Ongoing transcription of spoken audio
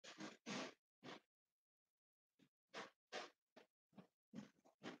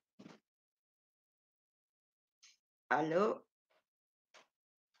Hello.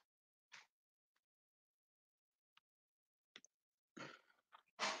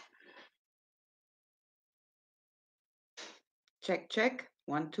 Check, check.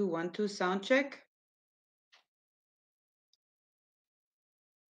 1 2 1 2 sound check.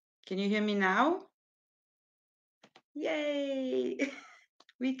 Can you hear me now? Yay!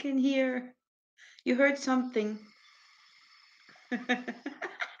 We can hear. You heard something.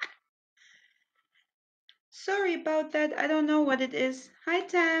 Sorry about that. I don't know what it is. Hi,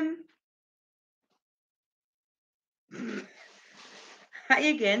 Tam. Hi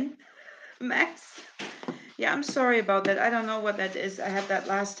again, Max. Yeah, I'm sorry about that. I don't know what that is. I had that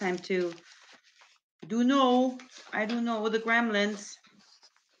last time too. I do know the gremlins,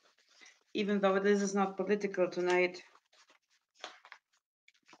 even though this is not political tonight.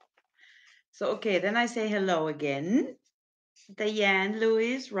 So, okay, then I say hello again. Diane,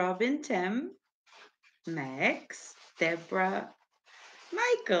 Louise, Robin, Tim, Max, Deborah,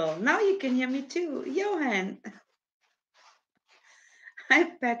 Michael. Now you can hear me too. Johan. Hi,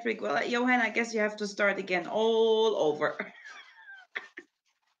 Patrick. Well, Johan, I guess you have to start again all over.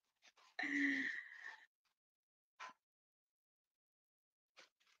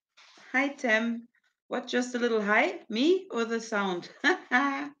 Hi, Tim. What, just a little hi? Me or the sound?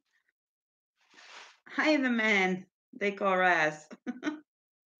 Hi, the man they call Raz.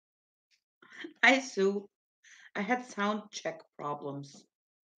 Hi, Sue. I had sound check problems.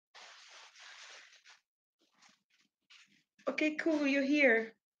 Okay, cool. You're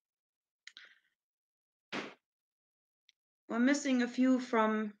here. We're missing a few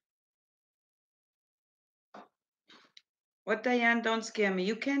from. What, Diane? Don't scare me.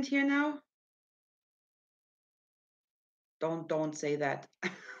 You can't hear now? Don't say that.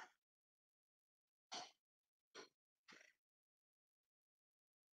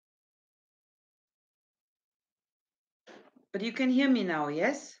 But you can hear me now,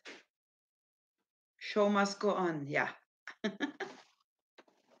 yes? Show must go on, yeah.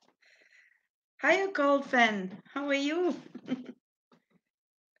 Hi, Gold Fan. How are you?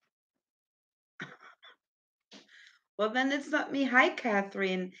 Well, then it's not me. Hi,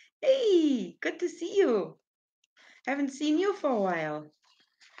 Catherine. Hey, good to see you. Haven't seen you for a while.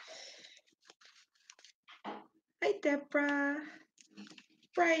 Hi, Deborah.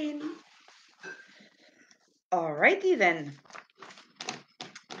 Brian. Alrighty then.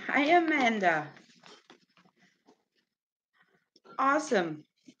 Hi, Amanda. Awesome.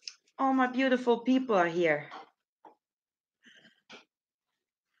 All my beautiful people are here.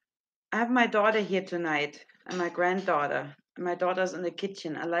 I have my daughter here tonight and my granddaughter. And my daughter's in the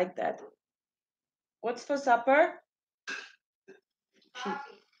kitchen. I like that. What's for supper?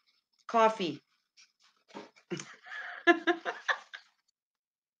 Coffee.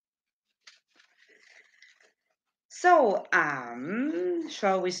 So,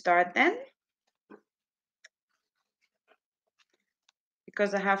 shall we start then?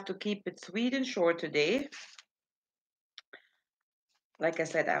 Because I have to keep it sweet and short today. Like I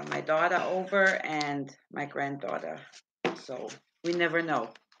said, I have my daughter over and my granddaughter. So we never know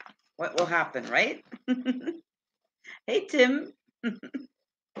what will happen, right? Hey, Tim.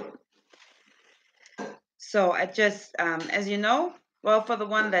 So I just, as you know, well, for the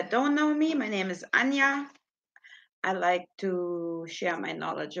one that don't know me, my name is Anya. I like to share my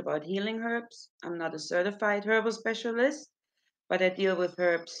knowledge about healing herbs. I'm not a certified herbal specialist, but I deal with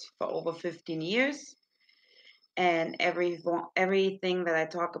herbs for over 15 years. And everything that I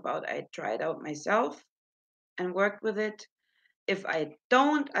talk about, I tried out myself and worked with it. If I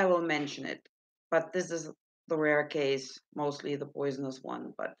don't, I will mention it. But this is the rare case, mostly the poisonous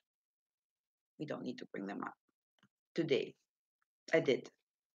one, but we don't need to bring them up today. I did,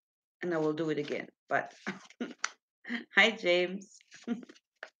 and I will do it again. But hi, James.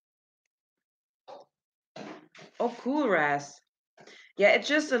 Oh, cool, Raz. Yeah, it's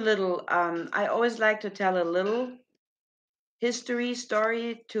just a little. I always like to tell a little history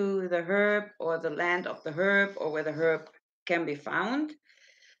story to the herb or the land of the herb or where the herb can be found.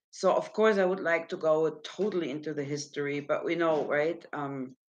 So of course I would like to go totally into the history, but we know, right?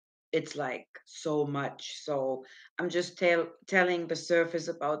 It's like so much. So I'm just telling the surface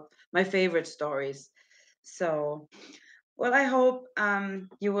about my favorite stories. So, well, I hope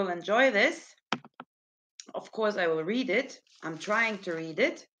you will enjoy this. Of course, I will read it. I'm trying to read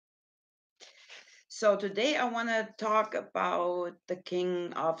it. So today I want to talk about the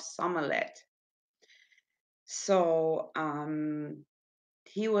king of Somerled. So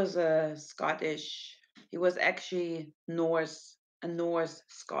he was a Scottish, he was actually a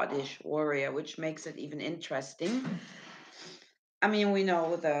Norse-Scottish warrior, which makes it even interesting. I mean, we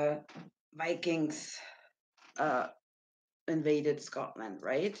know the Vikings invaded Scotland,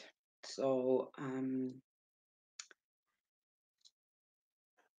 right? So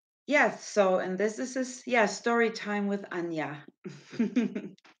yeah, so and this is story time with Anya.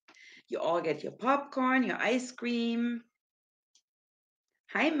 You all get your popcorn, your ice cream.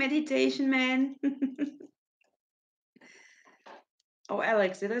 Hi, meditation man. Oh,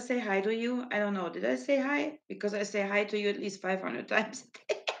 Alex, did I say hi to you? I don't know. Did I say hi? Because I say hi to you at least 500 times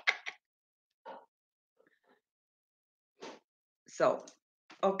a day. So,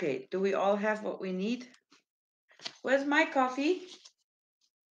 okay, do we all have what we need? Where's my coffee?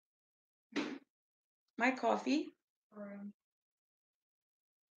 My coffee?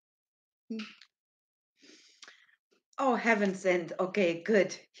 Oh, heaven sent. Okay,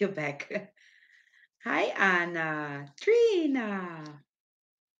 good. You're back. Hi, Anna. Trina.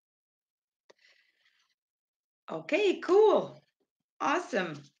 Okay, cool.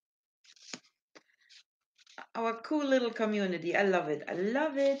 Awesome. Our cool little community. I love it. I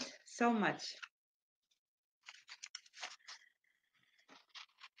love it so much.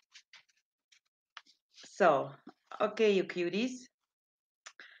 So, okay, you cuties.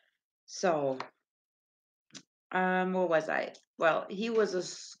 So, where was I? Well, he was a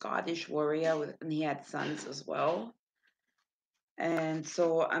Scottish warrior and he had sons as well. And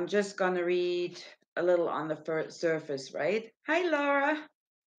so I'm just gonna read a little on the surface, right? Hi, Laura.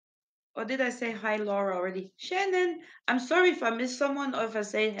 Or did I say hi, Laura, already? Shannon, I'm sorry if I miss someone or if I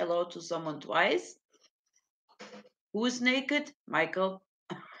say hello to someone twice. Who is naked? Michael.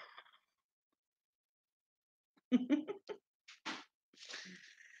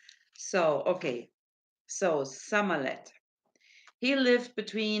 So, okay. So, Somerled. He lived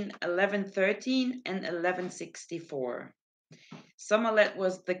between 1113 and 1164. Somerled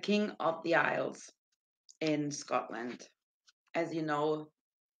was the king of the Isles in Scotland. As you know,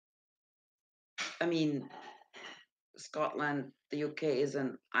 I mean, Scotland, the UK is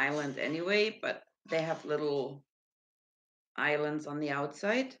an island anyway, but they have little islands on the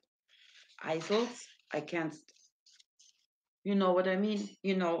outside. Isles. I can't, you know what I mean?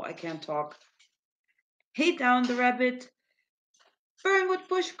 You know, I can't talk. Hey, down the rabbit. Burnwood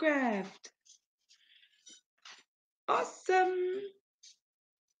bushcraft. Awesome.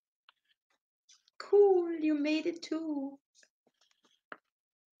 Cool. You made it too.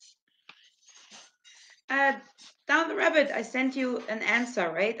 Uh, down the rabbit. I sent you an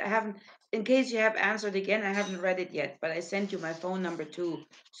answer, right? I haven't, in case you have answered again, I haven't read it yet, but I sent you my phone number too.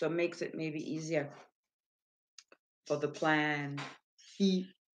 So it makes it maybe easier for the plan.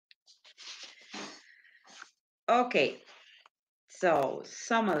 Okay. So,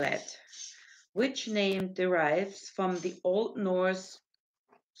 Somerled, which name derives from the Old Norse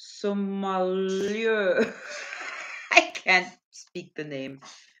Sommelier. I can't speak the name.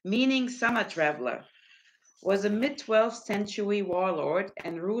 Meaning summer traveler, was a mid-12th century warlord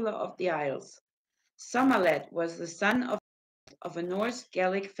and ruler of the Isles. Somerled was the son of a Norse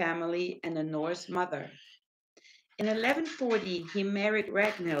Gaelic family and a Norse mother. In 1140, he married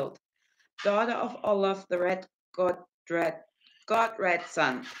Ragnhild, daughter of Olaf the Red God-Red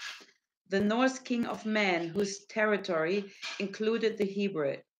son, the Norse king of men whose territory included the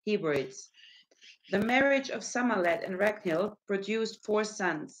Hebrides. The marriage of Somerled and Ragnhild produced 4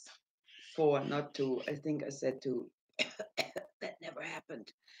 sons. 4, not 2. I think I said 2. That never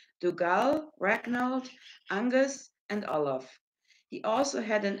happened. Dougal, Ragnhild, Angus, and Olaf. He also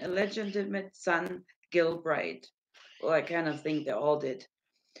had an illegitimate son, Gilbride. Well, I kind of think they all did.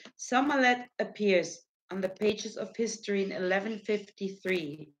 Somerled appears on the pages of history in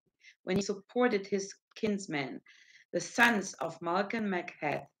 1153 when he supported his kinsmen, the sons of Malcolm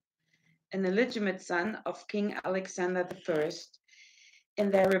MacHath, an illegitimate son of King Alexander I,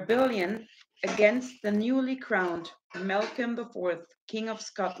 in their rebellion against the newly crowned Malcolm IV, King of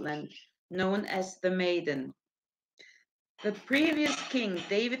Scotland, known as the Maiden. The previous king,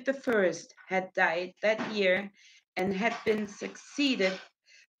 David I, had died that year and had been succeeded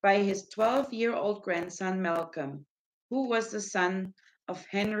by his 12-year-old grandson Malcolm, who was the son of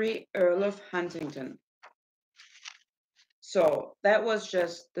Henry, Earl of Huntingdon. So that was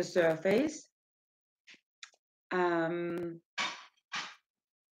just the surface. Yeah,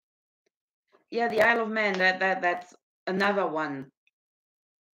 the Isle of Man. That's another one.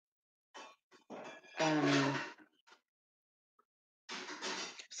 Um,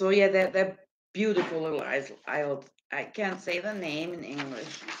 so yeah, they're beautiful little isles. I can't say the name in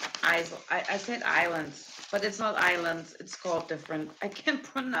English. I said islands, but it's not islands. It's called different. I can't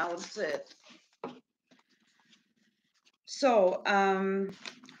pronounce it. So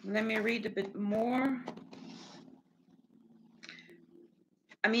let me read a bit more.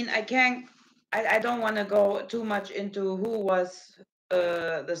 I mean, I can't. I don't want to go too much into who was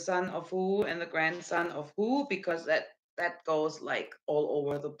the son of who and the grandson of who, because that goes like all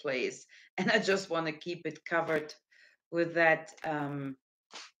over the place, and I just want to keep it covered with that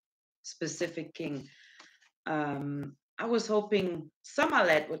specific king. I was hoping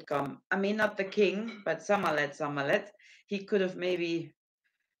Somerled would come. I mean, not the king, but Somerled. He could have maybe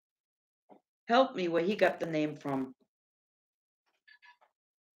helped me where he got the name from.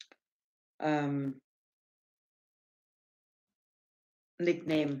 Um,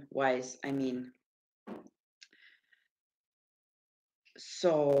 Nickname wise, I mean.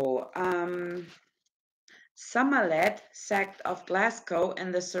 So, Somerled sacked of Glasgow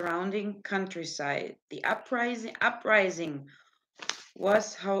and the surrounding countryside. The uprising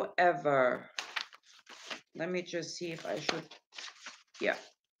was, however, let me just see if I should,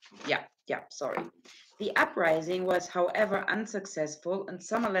 sorry. The uprising was, however, unsuccessful, and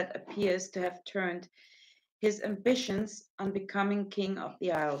Somerled appears to have turned his ambitions on becoming king of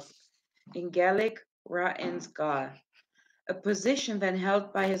the Isles, in Gaelic, Ra-Ensgal, a position then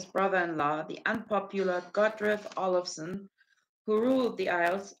held by his brother-in-law, the unpopular Godred Olafsson, who ruled the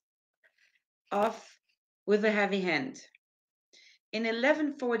Isles of with a heavy hand. In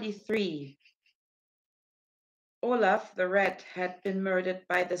 1143, Olaf the Red had been murdered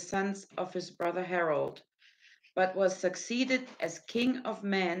by the sons of his brother Harold, but was succeeded as king of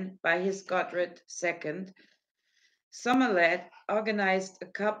men by his Godred II. Somerled organized a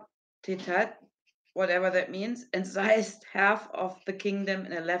captitat, whatever that means, and seized half of the kingdom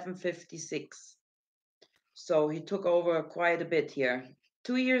in 1156. So he took over quite a bit here.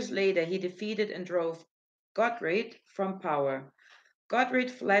 2 years later, he defeated and drove Godred from power.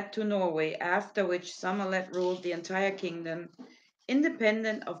 Godred fled to Norway, after which Somerled ruled the entire kingdom,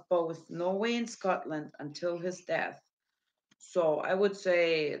 independent of both Norway and Scotland, until his death. So I would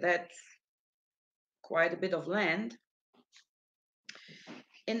say that's quite a bit of land.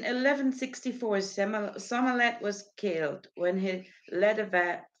 In 1164, Somerled was killed when he led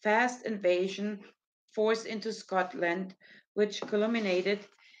a fast invasion force into Scotland, which culminated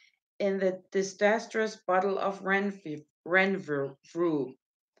in the disastrous Battle of Renfrew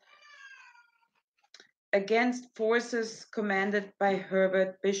against forces commanded by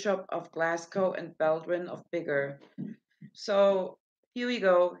Herbert, Bishop of Glasgow, and Baldwin of Biggar. So here we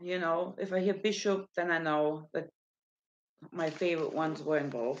go. You know, if I hear Bishop, then I know that my favorite ones were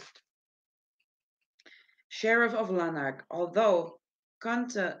involved. Sheriff of Lanark, although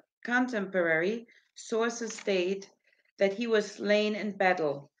contemporary sources state that he was slain in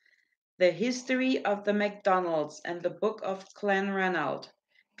battle. The history of the MacDonalds and the Book of Clanranald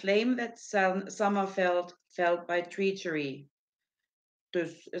claim that Somerfeld fell by treachery.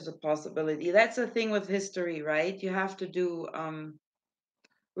 This is a possibility. That's the thing with history, right? You have to do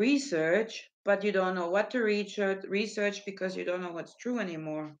research, but you don't know what to research because you don't know what's true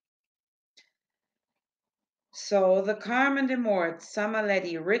anymore. So the Carmen de Mort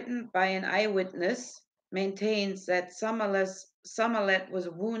Somerledi, written by an eyewitness, maintains that Somerled was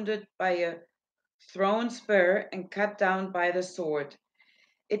wounded by a thrown spear and cut down by the sword.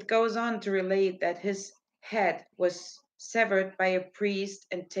 It goes on to relate that his head was severed by a priest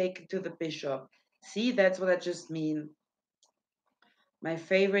and taken to the bishop. See, that's what I just mean. My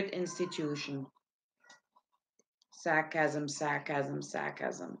favorite institution. Sarcasm, sarcasm,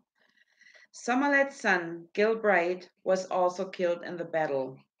 sarcasm. Somerled's son, Gilbride, was also killed in the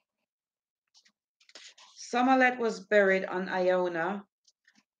battle. Somerled was buried on Iona.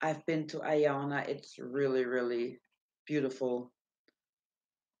 I've been to Iona. It's really, really beautiful.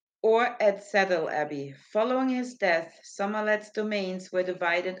 Or at Saddle Abbey. Following his death, Somerled's domains were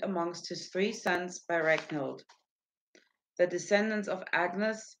divided amongst his 3 sons by Ragnhild. The descendants of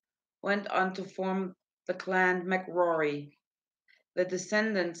Agnes went on to form the clan MacRory. The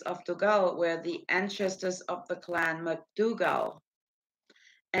descendants of Dougal were the ancestors of the clan MacDougall.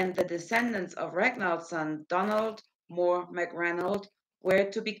 And the descendants of Ragnald's son Donald More MacRanald were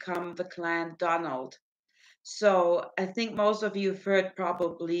to become the clan Donald. So I think most of you have heard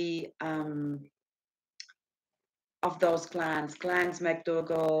probably of those clans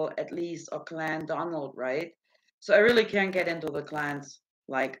MacDougall at least, or clan Donald, right? So I really can't get into the clans.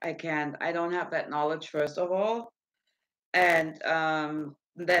 Like I can't. I don't have that knowledge, first of all. And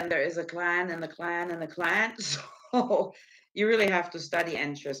then there is a clan and a clan and a clan. So you really have to study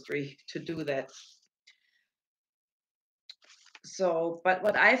ancestry to do that. So, but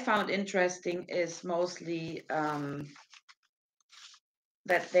what I found interesting is mostly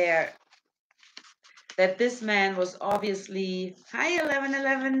that this man was obviously, hi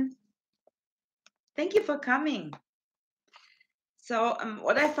 1111, thank you for coming. So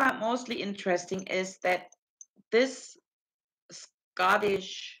what I found mostly interesting is that this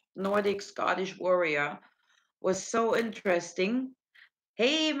Nordic Scottish warrior was so interesting.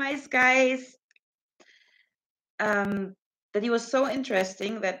 Hey, mice guys! That he was so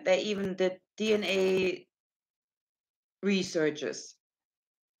interesting that they even did DNA researches.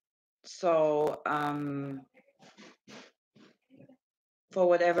 So for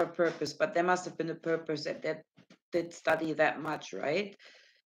whatever purpose, but there must have been a purpose that did study that much, right?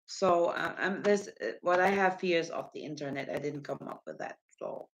 So this what I have here is off the internet. I didn't come up with that,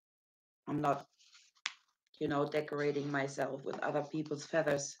 so I'm not, decorating myself with other people's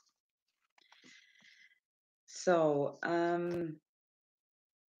feathers. So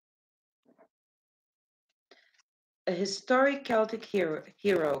a historic Celtic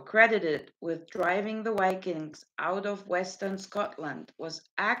hero credited with driving the Vikings out of western Scotland was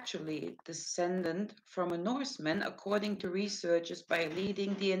actually descendant from a Norseman, according to researchers by a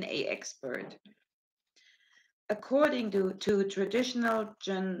leading DNA expert. According to traditional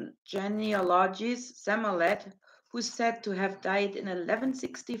genealogies, Somerled, who's said to have died in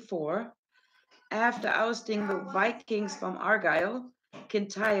 1164 after ousting the Vikings from Argyll,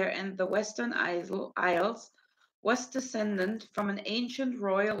 Kintyre, and the Western Isles, was descendant from an ancient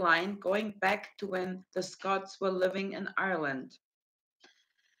royal line going back to when the Scots were living in Ireland.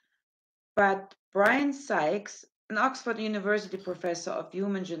 But Brian Sykes, an Oxford University professor of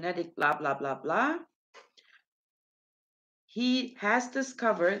human genetic, blah, blah, blah, blah, he has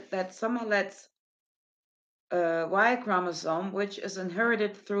discovered that Somerled's Y chromosome, which is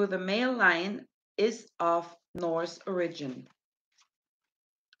inherited through the male line, is of Norse origin.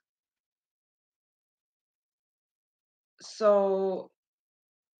 So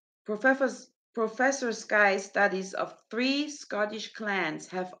Professor Sky's studies of 3 Scottish clans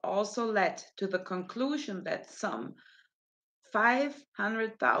have also led to the conclusion that some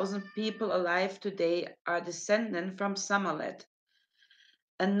 500,000 people alive today are descendant from Somerled,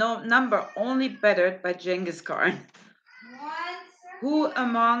 a number only bettered by Genghis Khan, who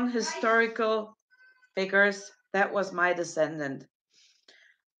among historical figures, that was my descendant,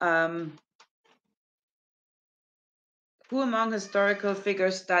 who among historical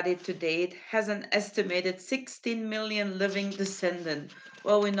figures studied to date has an estimated 16 million living descendant.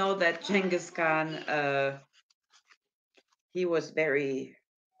 Well, we know that Genghis Khan, he was very,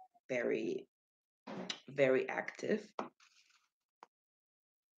 very, very active.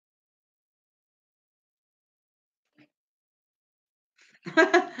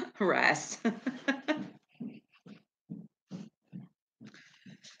 Ras.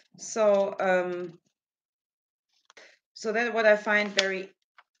 So, so that's what I find very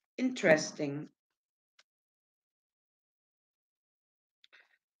interesting.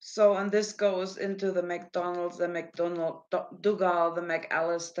 So, and this goes into the McDonald's, the Dougal, the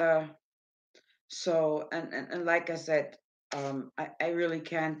McAllister. So, and like I said, I really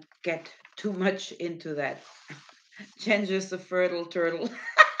can't get too much into that. Ginger's the fertile turtle.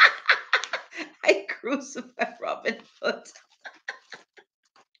 I crucify Robin Hood.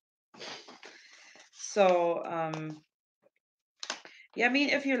 So, yeah, I mean,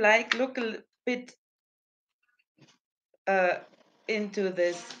 if you like, look a bit into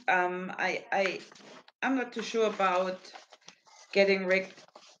this. I'm not too sure about getting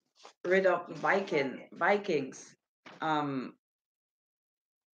rid of Vikings.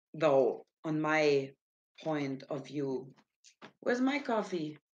 Though, on my point of view. Where's my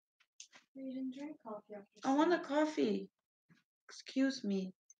coffee? You didn't drink coffee after I want a coffee. Excuse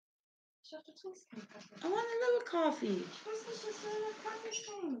me. I want a little coffee.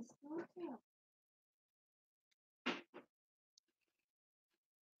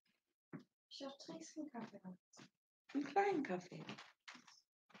 I'm trying coffee.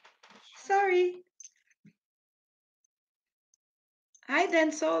 Sorry. Hi,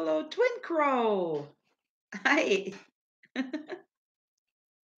 Dan Solo. Twin Crow. Hi.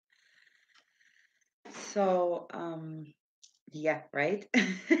 So, yeah, right?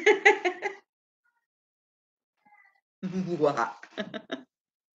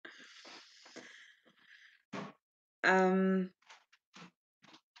 um,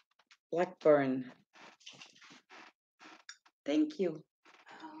 Blackburn. Thank you.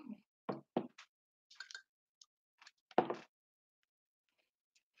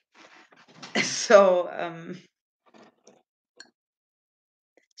 So,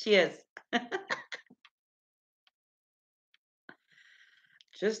 cheers.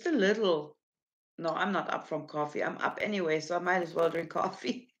 Just a little. No, I'm not up from coffee. I'm up anyway, so I might as well drink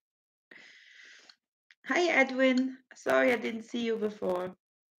coffee. Hi, Edwin. Sorry I didn't see you before.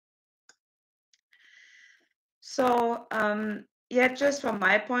 So, yeah, just from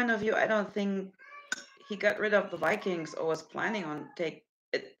my point of view, I don't think he got rid of the Vikings or was planning on take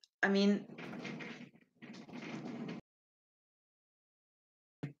it. I mean,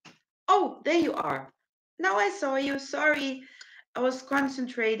 oh, there you are. Now I saw you. Sorry, I was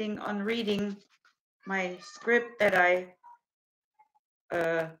concentrating on reading my script uh,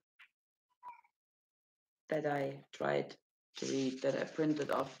 that I tried to read, that I printed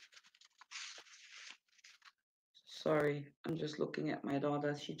off. Sorry, I'm just looking at my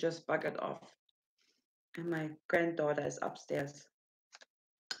daughter. She just buggered off, and my granddaughter is upstairs.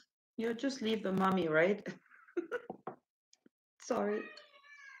 You just leave the mommy, right? Sorry.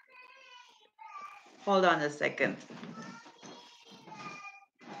 Hold on a second.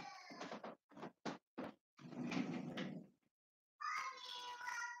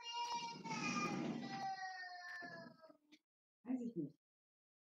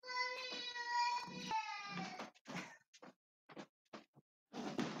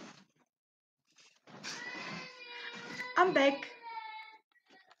 I'm back.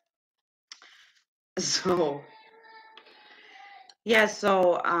 So yeah,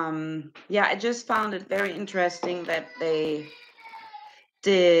 yeah, I just found it very interesting that they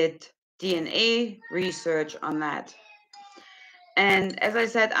did DNA research on that. And as I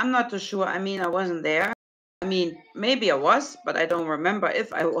said, I'm not too sure. I mean, I wasn't there. I mean, maybe I was, but I don't remember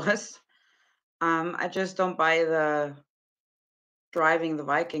if I was. I just don't buy the driving the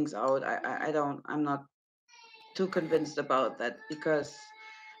Vikings out. I don't. I'm not too convinced about that because,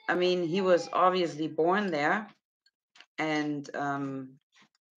 I mean, he was obviously born there and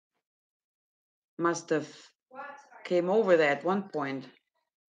must have came over there at one point.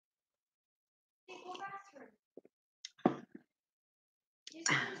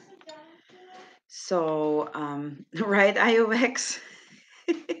 So, right, IOX.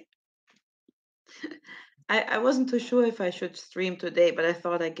 I wasn't too sure if I should stream today, but I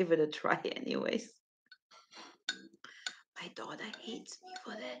thought I'd give it a try anyways. My daughter hates me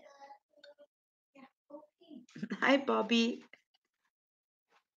for that. Hi, Bobby.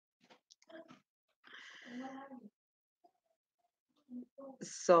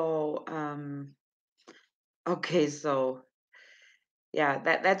 So, okay, so yeah,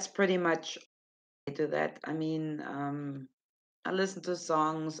 that's pretty much to that. I mean, I listened to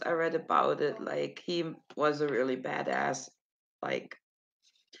songs, I read about it, like he was a really badass, like,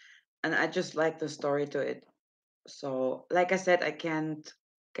 and I just like the story to it. So, like I said, I can't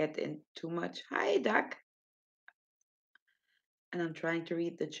get in too much. Hi, Duck. And I'm trying to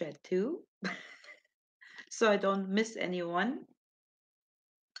read the chat too, so I don't miss anyone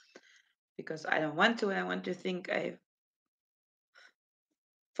because I don't want to. I want to think I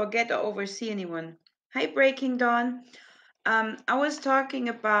forget or oversee anyone. Hi, Breaking Dawn. I was talking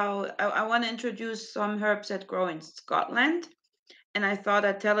about, I want to introduce some herbs that grow in Scotland, and I thought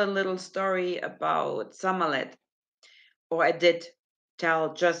I'd tell a little story about Somerled, or I did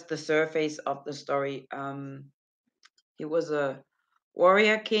tell just the surface of the story. He was a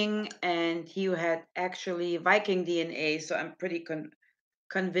warrior king, and he had actually Viking DNA, so I'm pretty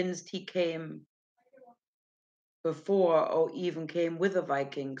convinced he came before or even came with the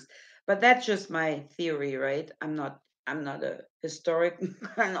Vikings. But that's just my theory, right? I'm not a historian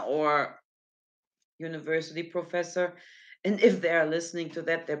or university professor. And if they're listening to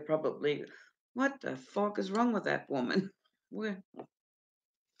that, they're probably, what the fuck is wrong with that woman?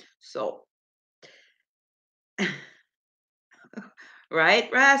 So, right,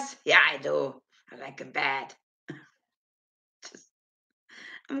 Russ? Yeah, I do. I like him bad.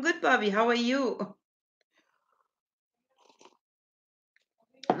 I'm good, Bobby. How are you?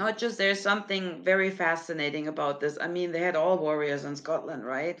 Not just there's something very fascinating about this. I mean, they had all warriors in Scotland,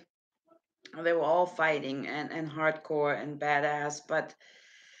 right? They were all fighting and hardcore and badass, but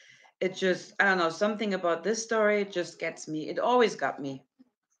it just, I don't know, something about this story just gets me. It always got me.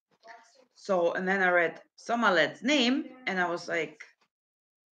 So, and then I read Somerled's name and I was like,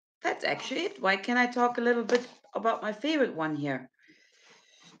 that's actually it. Why can't I talk a little bit about my favorite one here?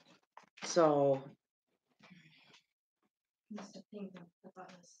 So,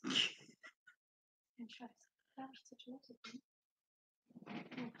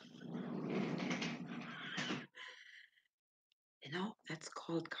 that's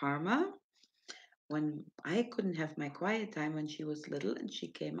called karma. When I couldn't have my quiet time when she was little and she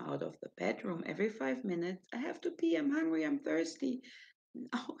came out of the bedroom every 5 minutes, I have to pee, I'm hungry, I'm thirsty.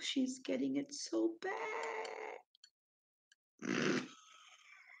 Now she's getting it so bad.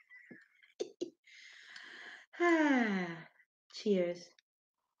 Cheers.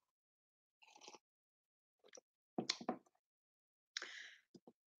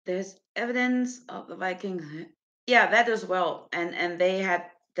 There's evidence of the Vikings. Yeah, that as well. And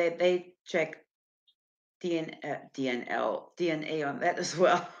they checked DNA on that as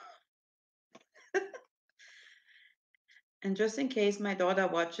well. And just in case my daughter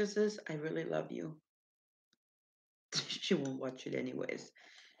watches this, I really love you. She won't watch it anyways.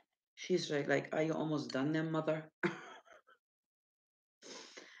 She's like, are you almost done there, mother?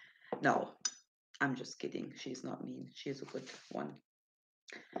 No, I'm just kidding. She's not mean. She's a good one.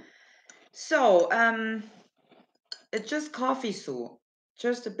 So, it's just coffee, Sue.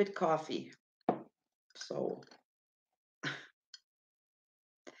 Just a bit coffee. So,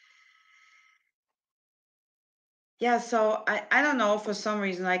 yeah, so I don't know, for some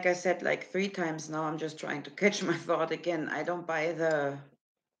reason, like I said, like 3 times now, I'm just trying to catch my thought again. I don't buy the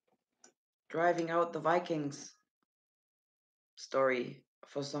driving out the Vikings story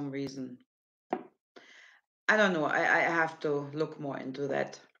for some reason. I don't know. I have to look more into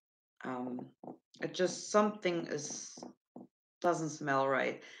that. It just something doesn't smell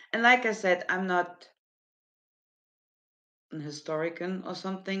right. And like I said, I'm not an historian or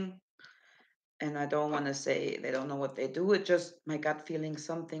something, and I don't want to say they don't know what they do. It just my gut feeling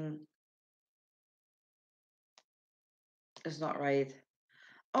something is not right.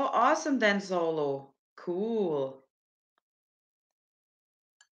 Oh, awesome then, Solo. Cool.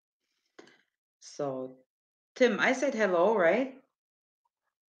 So, Tim, I said hello, right?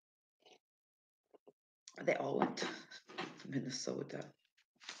 They all went to Minnesota.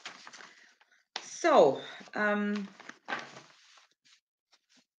 So,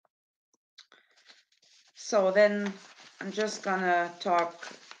 so then I'm just gonna talk.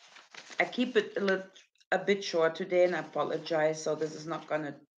 I keep it a bit short today, and I apologize. So this is not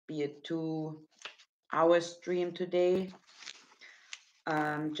gonna be a 2-hour stream today.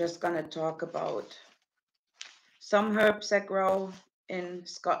 I'm just gonna talk about some herbs that grow in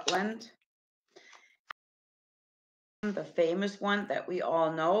Scotland. The famous one that we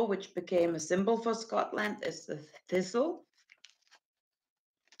all know, which became a symbol for Scotland, is the thistle.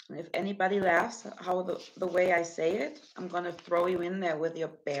 And if anybody laughs how the way I say it, I'm gonna throw you in there with your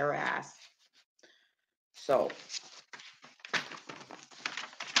bare ass. So,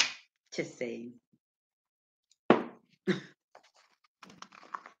 just saying.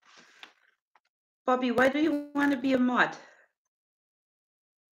 Bobby, why do you want to be a mod?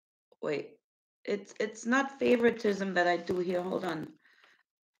 Wait, it's not favoritism that I do here. Hold on.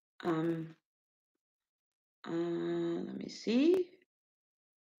 Let me see.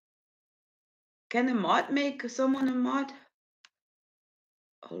 Can a mod make someone a mod?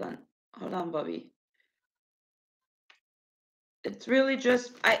 Hold on, Bobby. It's really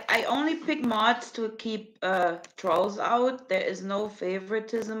just I only pick mods to keep trolls out. There is no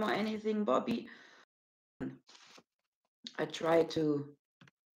favoritism or anything, Bobby. I try to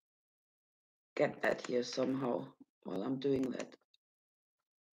get that here somehow while I'm doing that.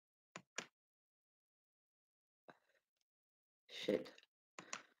 Shit.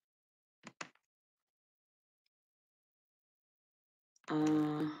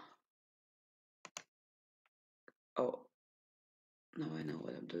 Oh, now I know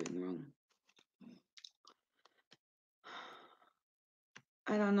what I'm doing wrong.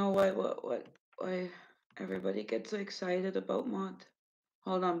 I don't know why everybody gets so excited about mod.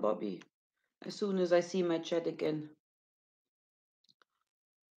 Hold on, Bobby. As soon as I see my chat again.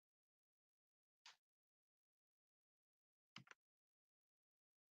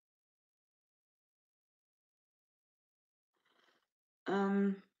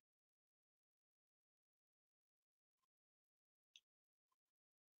 Um.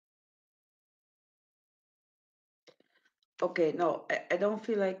 Okay, no, I don't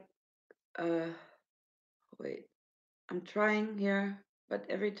feel like. Wait. I'm trying here, but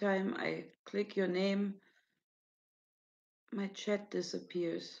every time I click your name, my chat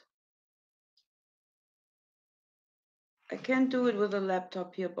disappears. I can't do it with a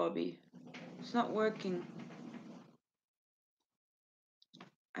laptop here, Bobby. It's not working.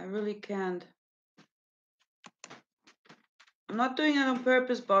 I really can't. I'm not doing it on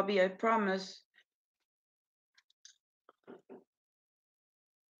purpose, Bobby, I promise.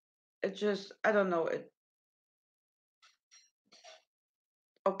 It just, I don't know.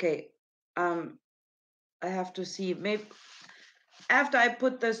 Okay. I have to see. Maybe after I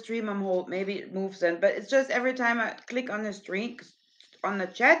put the stream on hold, maybe it moves in. But it's just every time I click on the stream, on the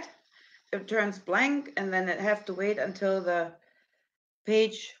chat, it turns blank, and then I have to wait until the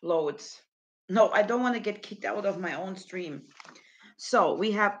page loads. No, I don't want to get kicked out of my own stream. So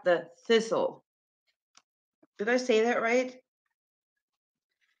we have the thistle. Did I say that right?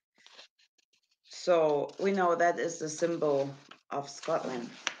 So we know that is the symbol of Scotland,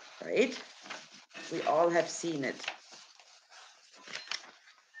 right? We all have seen it.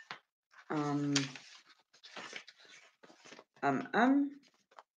 Um, um, um.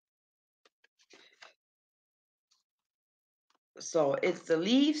 So it's the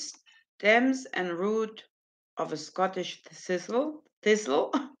leaves, stems, and root of a Scottish thistle.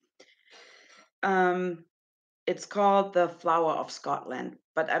 Thistle. um, it's called the flower of Scotland,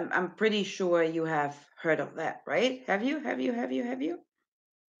 but I'm pretty sure you have heard of that, right? Have you? Have you? Have you? Have you?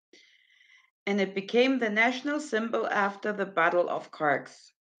 And it became the national symbol after the Battle of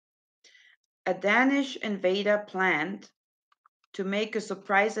Carks. A Danish invader planned to make a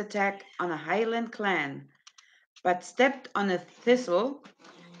surprise attack on a Highland clan, but stepped on a thistle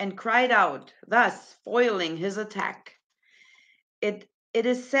and cried out, thus foiling his attack. It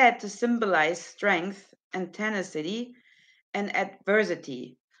is said to symbolize strength and tenacity and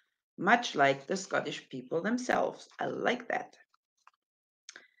adversity, much like the Scottish people themselves. I like that.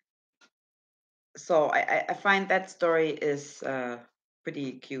 So I find that story is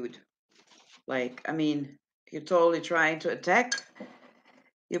pretty cute. Like, I mean, you're totally trying to attack.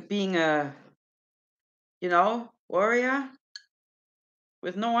 You're being a, warrior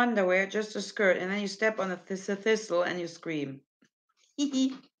with no underwear, just a skirt, and then you step on a thistle and you scream.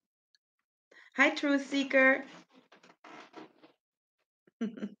 Hi, truth seeker.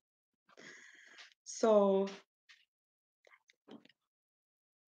 so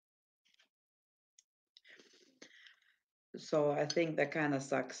so I think that kind of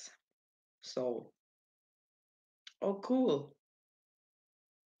sucks. So, oh, cool.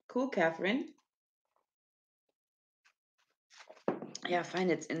 Cool, Catherine. Yeah, I find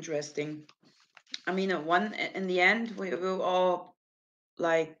it's interesting. I mean, in the end, we will all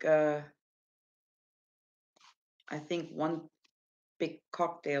like, I think one big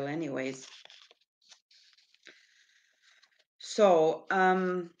cocktail, anyways. So,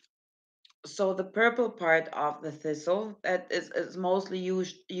 so the purple part of the thistle that is mostly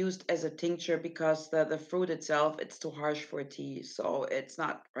used as a tincture because the fruit itself it's too harsh for tea, so it's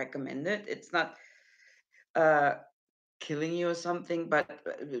not recommended. It's not uh killing you or something, but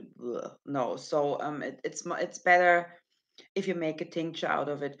no. So it's better if you make a tincture out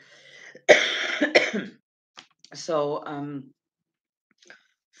of it. So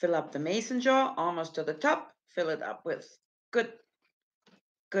fill up the mason jar almost to the top. Fill it up with good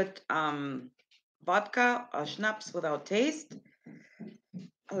vodka or schnapps without taste.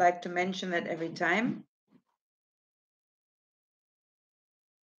 I like to mention that every time.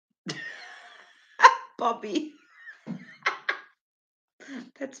 Bobby,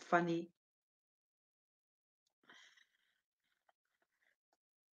 that's funny.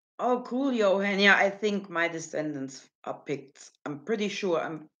 Oh, cool, Johan. Yeah, I think my descendants are Picts. I'm pretty sure.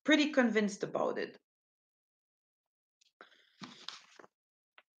 I'm pretty convinced about it.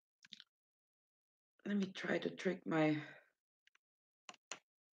 Let me try to trick my.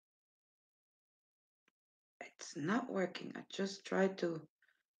 It's not working. I just tried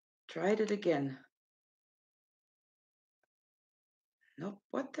it again. Nope.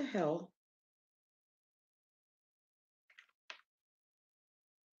 What the hell?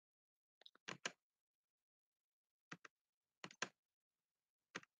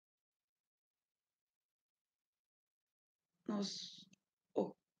 No.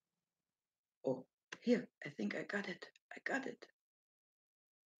 Oh, oh. Here. I think I got it. I got it.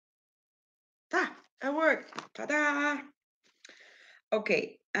 Ah, it worked. Ta-da!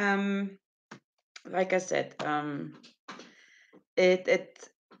 Okay. Like I said, it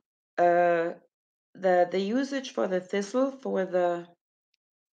uh the usage for the thistle for the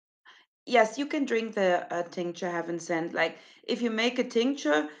yes, you can drink the tincture heaven sent. Like if you make a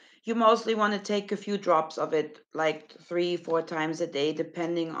tincture, you mostly want to take a few drops of it, like 3, 4 times a day,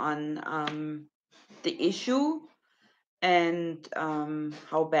 depending on the issue and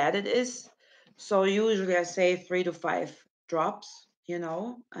how bad it is. So usually I say 3 to 5 drops,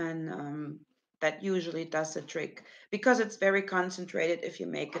 and that usually does the trick because it's very concentrated if you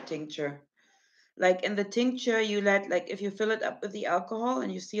make a tincture. Like in the tincture, you let, like, if you fill it up with the alcohol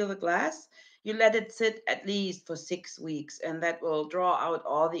and you seal the glass, you let it sit at least for 6 weeks, and that will draw out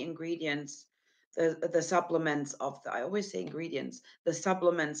all the ingredients, the supplements of the, I always say ingredients, the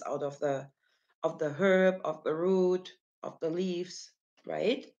supplements out of the herb, of the root, of the leaves,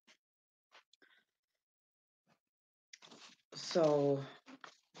 right? So,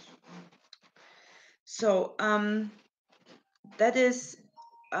 so that is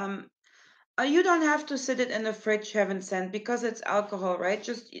um you don't have to sit it in the fridge, heaven sent, because it's alcohol, right?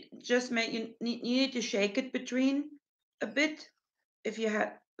 Just make you need to shake it between a bit. If you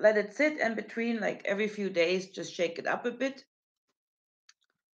had let it sit and between, like every few days, just shake it up a bit.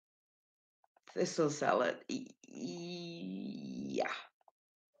 Thistle salad. Yeah.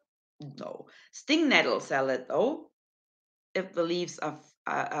 No. Sting nettle salad, though, if the leaves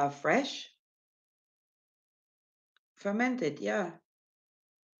are fresh. Fermented, yeah.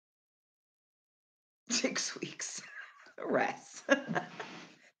 6 weeks. Rest.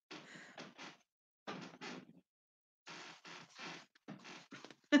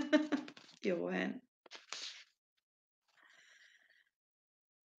 Johan.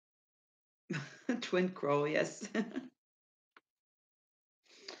 Twin crow, yes.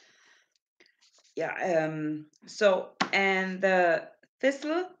 Yeah. So, and the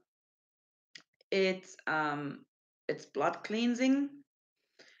thistle, it's blood cleansing.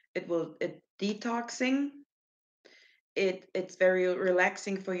 It detoxing. It's very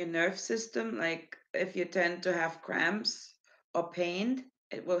relaxing for your nerve system. Like if you tend to have cramps or pain,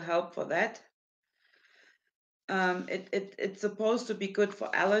 it will help for that. It's supposed to be good for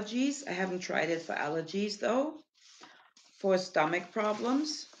allergies. I haven't tried it for allergies though. For stomach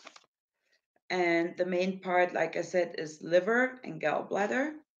problems. And the main part, like I said, is liver and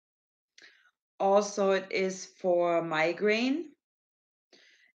gallbladder. Also, it is for migraine.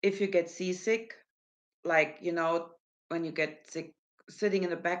 If you get seasick, like, when you get sick sitting in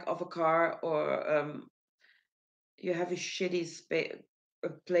the back of a car, or you have a shitty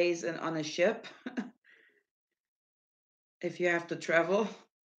place on a ship, if you have to travel.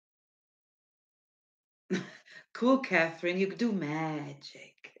 Cool, Catherine, you could do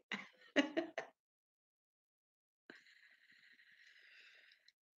magic.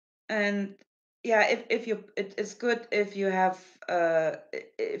 And yeah, it's good if you have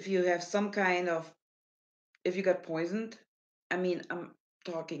some kind of, if you got poisoned. I mean, I'm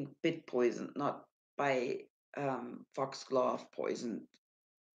talking bit poison, not by foxglove poison.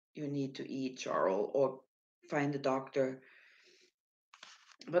 You need to eat Charl or find a doctor.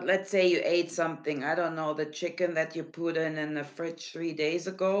 But let's say you ate something, I don't know, the chicken that you put in the fridge 3 days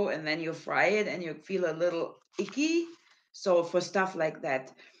ago, and then you fry it and you feel a little icky. So for stuff like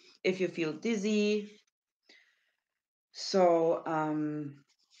that, if you feel dizzy, so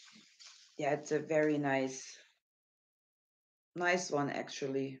yeah, it's a very nice one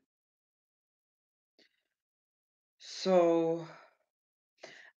actually. So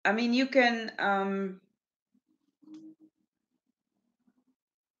I mean, you can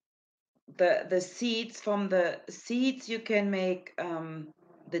the seeds, from the seeds you can make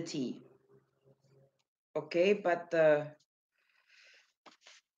the tea. Okay, but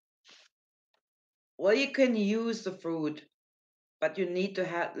well, you can use the fruit, but you need to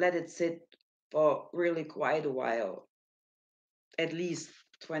let it sit for really quite a while, at least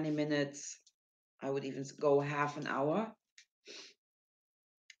 20 minutes. I would even go half an hour.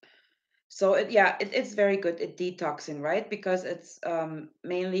 So it's very good at detoxing, right? Because it's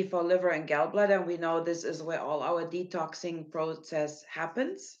mainly for liver and gallbladder, and we know this is where all our detoxing process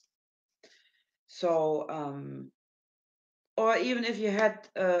happens. So or even if you had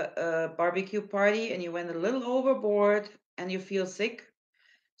a barbecue party and you went a little overboard and you feel sick,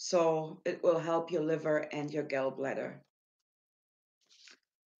 so it will help your liver and your gallbladder.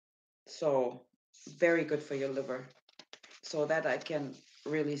 So very good for your liver. So that I can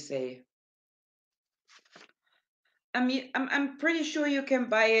really say. I'm pretty sure you can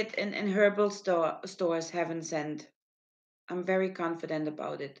buy it in herbal stores, heaven sent. I'm very confident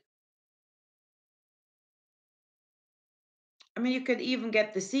about it. I mean, you could even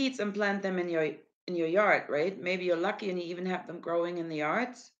get the seeds and plant them in your yard, right? Maybe you're lucky and you even have them growing in the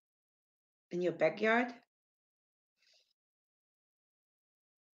yards, in your backyard.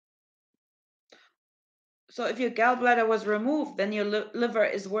 So if your gallbladder was removed, then your liver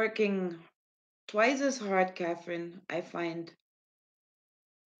is working twice as hard, Catherine, I find.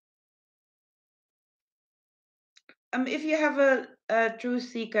 If you have a truth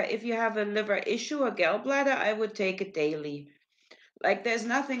seeker, if you have a liver issue or gallbladder, I would take it daily. Like, there's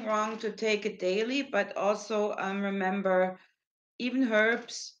nothing wrong to take it daily, but also remember, even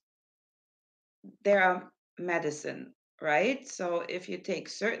herbs, they are medicine, right? So if you take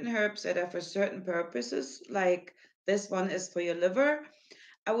certain herbs that are for certain purposes, like this one is for your liver,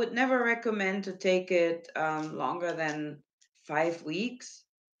 I would never recommend to take it longer than 5 weeks.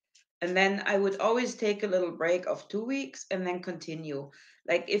 And then I would always take a little break of 2 weeks and then continue.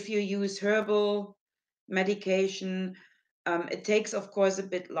 Like if you use herbal medication, it takes, of course, a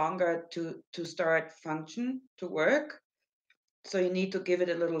bit longer to start function, to work. So you need to give it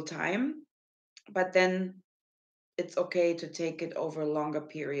a little time. But then it's okay to take it over a longer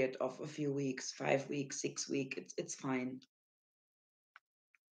period of a few weeks, 5 weeks, 6 weeks. It's fine.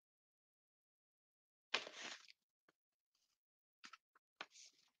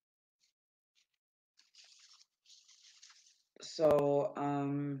 So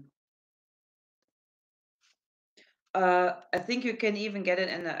I think you can even get it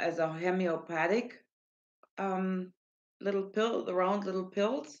as a homeopathic um, little pill, the round little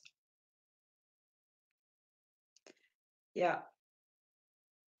pills. Yeah.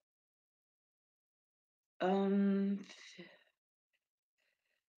 Um,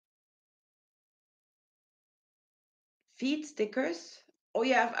 feed stickers. Oh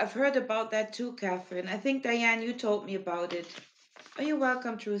yeah, I've heard about that too, Catherine. I think Diane, you told me about it. Are you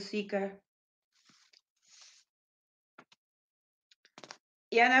welcome, Truth Seeker?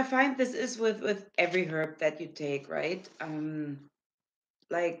 Yeah, and I find this is with every herb that you take, right?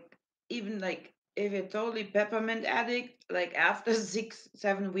 Like even like if you're totally peppermint addict, like after 6,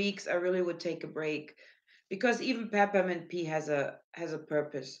 7 weeks, I really would take a break because even peppermint tea has a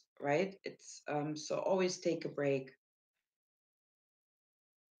purpose, right? It's so always take a break.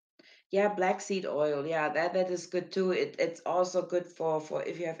 Yeah, black seed oil. Yeah, that is good too. It's also good for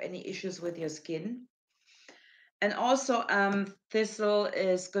if you have any issues with your skin. And also thistle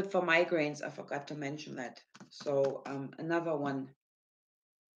is good for migraines. I forgot to mention that. So another one.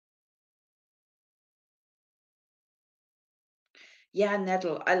 Yeah,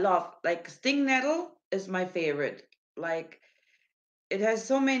 nettle. I love like sting nettle is my favorite. Like it has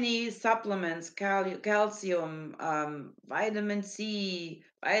so many supplements, calcium, vitamin C,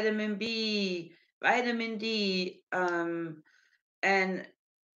 vitamin B, vitamin D, and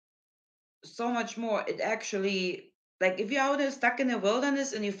so much more. It actually, like, if you're out there stuck in the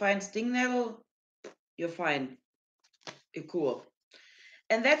wilderness and you find sting nettle, you're fine. You're cool.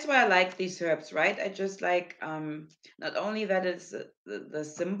 And that's why I like these herbs, right? I just like, not only that it's the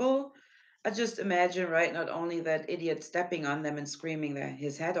symbol, I just imagine, right? Not only that idiot stepping on them and screaming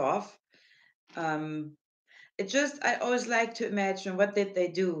his head off. Um, it just, I always like to imagine what did they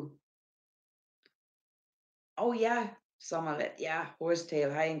do? Oh, yeah, Somerled, yeah,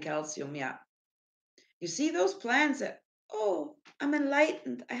 horsetail, high in calcium, yeah. You see those plants? Oh, I'm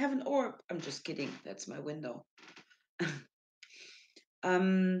enlightened. I have an orb. I'm just kidding. That's my window.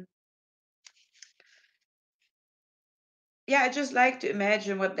 um, yeah, I just like to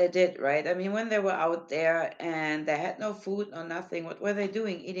imagine what they did, right? I mean, when they were out there and they had no food or nothing, what were they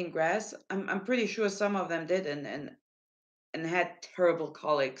doing? Eating grass? I'm pretty sure some of them did and had terrible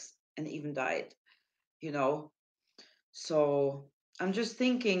colics and even died, you know. So I'm just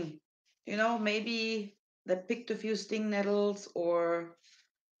thinking, maybe they picked a few sting nettles or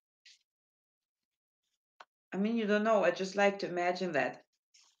I mean, you don't know. I just like to imagine that.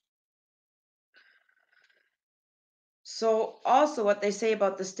 So also what they say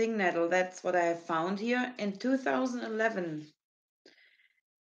about the sting nettle, that's what I have found here. In 2011,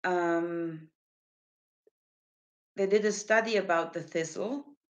 um, they did a study about the thistle,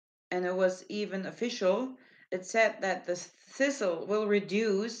 and it was even official. It said that the thistle will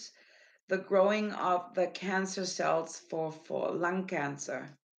reduce the growing of the cancer cells for lung cancer.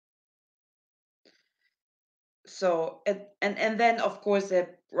 So and then of course they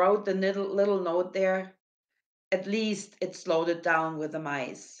wrote the little note there. At least it slowed it down with the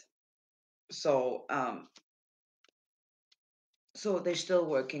mice. So so they're still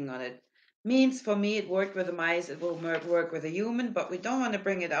working on it. Means for me, it worked with the mice, it will work with a human, but we don't want to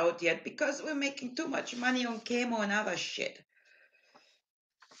bring it out yet because we're making too much money on chemo and other shit.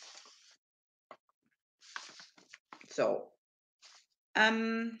 So,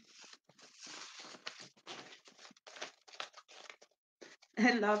 um,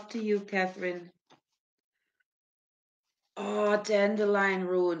 I love to you, Catherine. Oh, dandelion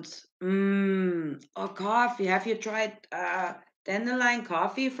roots. Mmm. Oh, coffee. Have you tried dandelion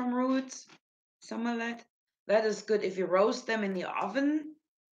coffee from roots? Some of that. That is good if you roast them in the oven.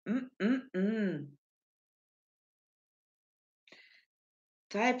 Mm-mm-mm.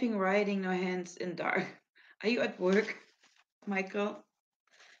 Typing, writing, no hands in dark. Are you at work, Michael?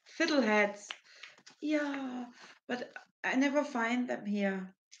 Fiddleheads. Yeah, but I never find them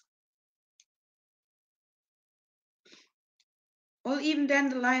here. Well, even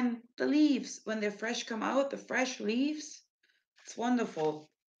dandelion, the leaves, when they're fresh come out, the fresh leaves, it's wonderful.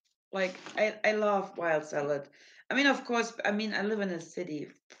 Like, I love wild salad. I mean, of course, I mean, I live in a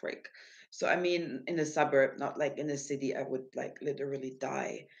city, frick. So, I mean, in a suburb, not like in a city, I would like literally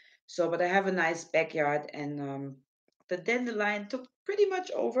die. So, but I have a nice backyard and the dandelion took pretty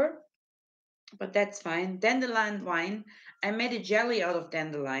much over, but that's fine. Dandelion wine. I made a jelly out of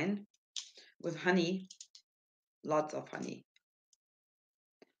dandelion with honey, lots of honey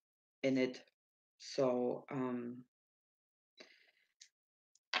in it. So,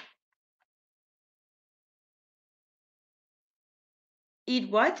 eat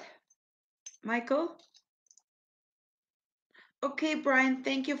what, Michael? Okay, Brian,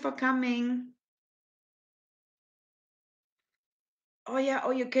 thank you for coming. Oh yeah,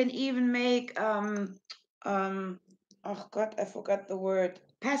 oh you can even make um oh God, I forgot the word.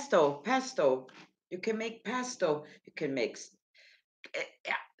 Pesto. You can make pesto. You can make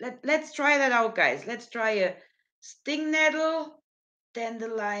yeah, let's try that out, guys. Let's try a sting nettle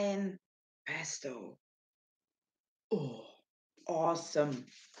dandelion pesto. Oh, awesome.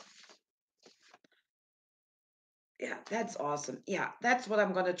 Yeah, that's awesome. Yeah, that's what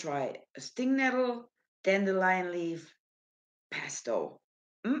I'm gonna try. A sting nettle dandelion leaf pesto.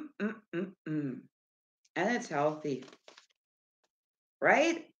 Mm. And it's healthy,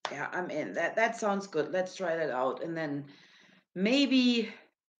 right? Yeah, I'm in. That sounds good. Let's try that out. And then maybe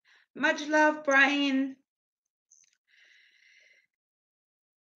much love, Brian.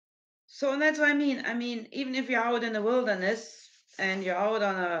 So that's what I mean. I mean, even if you're out in the wilderness and you're out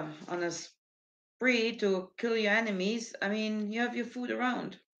on a spree to kill your enemies, I mean, you have your food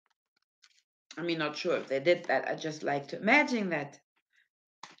around. I mean, not sure if they did that. I just like to imagine that.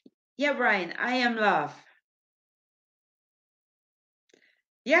 Yeah, Brian, I am love.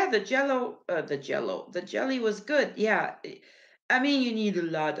 Yeah, the jelly was good. Yeah, I mean, you need a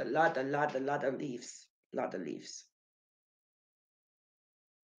lot of leaves, lot of leaves.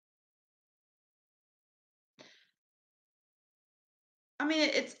 I mean,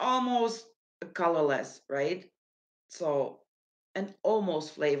 it's almost colorless, right? So, and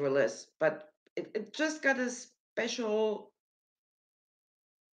almost flavorless, but it just got a special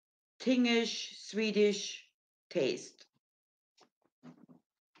tingish, Swedish taste.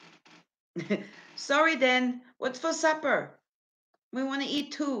 Sorry, then. What's for supper? We want to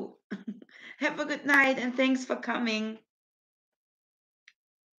eat too. Have a good night and thanks for coming.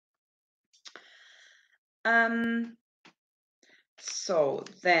 Um, so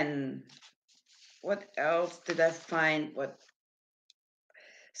then what else did I find? What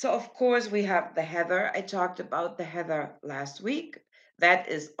So of course we have the heather. I talked about the heather last week. That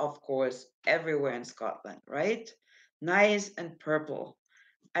is of course everywhere in Scotland, right? Nice and purple.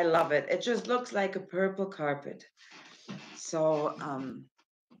 I love it. It just looks like a purple carpet. So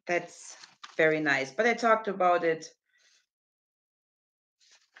that's very nice. But I talked about it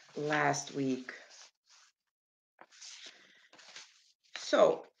last week.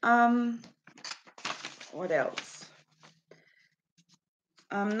 So what else?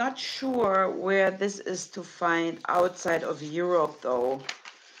 I'm not sure where this is to find outside of Europe though.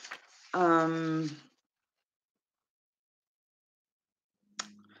 Um,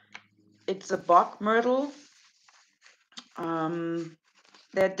 it's a bog myrtle. Um,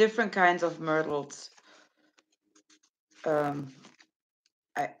 there are different kinds of myrtles. Um,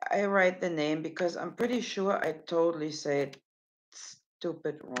 I write the name because I'm pretty sure I totally say it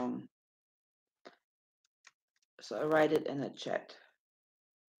stupid wrong. So I write it in the chat.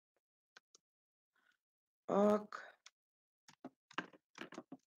 Bog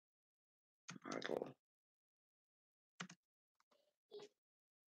myrtle.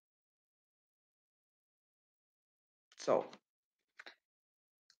 So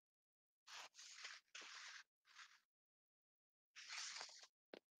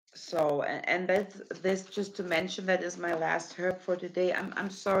and that's this just to mention that is my last herb for today. I'm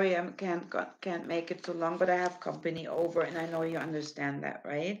sorry I can't make it too long, but I have company over and I know you understand that,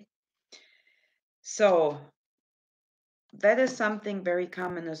 right? So that is something very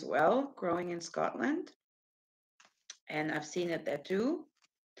common as well, growing in Scotland, and I've seen it there too.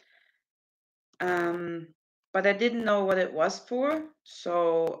 But I didn't know what it was for,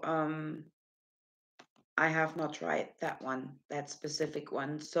 so I have not tried that specific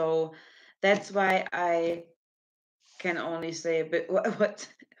one. So that's why I can only say a bit what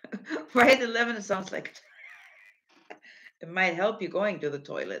right 11 sounds like it might help you going to the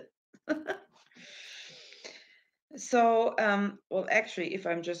toilet. So well actually if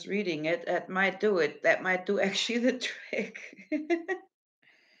I'm just reading it, that might do it. That might do actually the trick.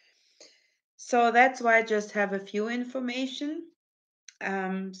 So that's why I just have a few information.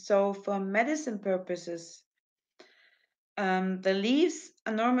 So for medicine purposes, the leaves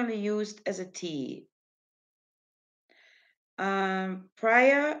are normally used as a tea.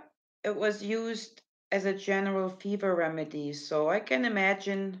 Prior, it was used as a general fever remedy. So I can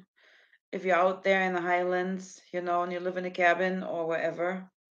imagine if you're out there in the highlands, and you live in a cabin or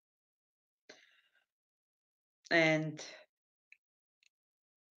wherever, and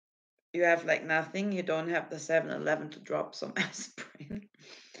you have like nothing, you don't have the 7-Eleven to drop some aspirin.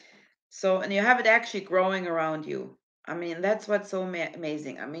 So, and you have it actually growing around you. I mean, that's what's so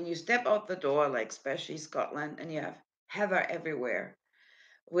amazing. I mean, you step out the door, like especially Scotland, and you have heather everywhere,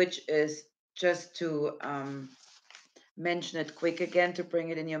 which is just to mention it quick again to bring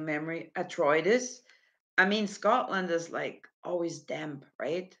it in your memory. Atroides. I mean, Scotland is like always damp,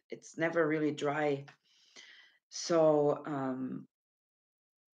 right? It's never really dry. So,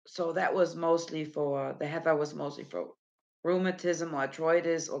 so that was mostly for the heather was mostly for rheumatism or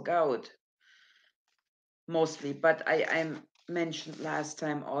arthritis or gout, mostly. But I mentioned last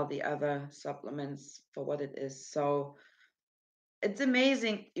time all the other supplements for what it is. So it's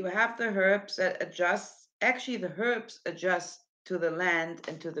amazing. You have the herbs that adjust. Actually, the herbs adjust to the land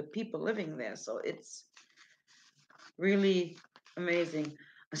and to the people living there. So it's really amazing.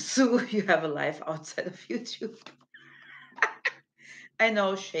 Sue, you have a life outside of YouTube. I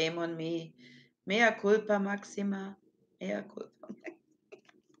know, shame on me. Mea culpa, Maxima. Mea culpa.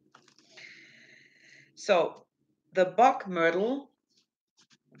 So, the bog myrtle,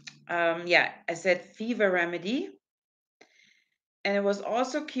 yeah, I said fever remedy. And it was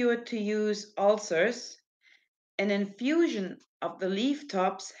also cured to use ulcers. An infusion of the leaf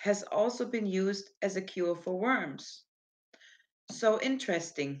tops has also been used as a cure for worms. So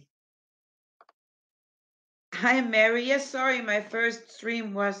interesting. Hi, Mary. Yes, sorry, my first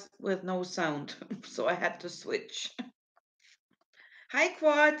stream was with no sound, so I had to switch. Hi,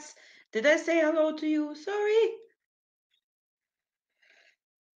 Quartz. Did I say hello to you? Sorry.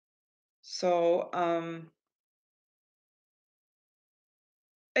 So,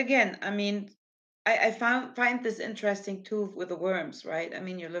 again, I mean, I find this interesting too with the worms, right? I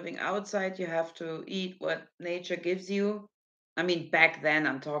mean, you're living outside, you have to eat what nature gives you. I mean, back then,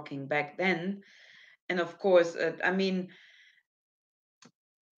 I'm talking back then. And of course, I mean,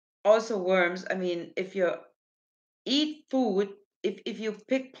 also worms. I mean, if you eat food, if you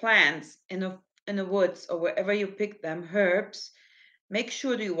pick plants in the woods or wherever you pick them, herbs, make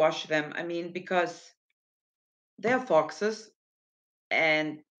sure you wash them. I mean, because they're foxes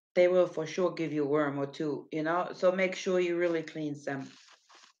and they will for sure give you a worm or two, you know? So make sure you really cleanse them.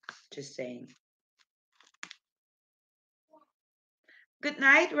 Just saying. Good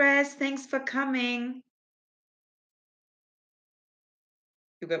night, Res. Thanks for coming.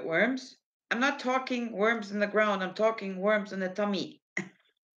 You got worms? I'm not talking worms in the ground. I'm talking worms in the tummy.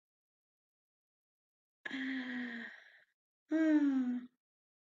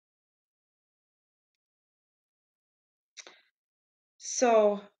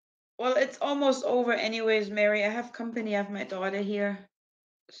 So, well, it's almost over anyways, Mary. I have company. I have my daughter here.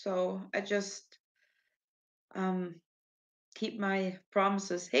 So I just um keep my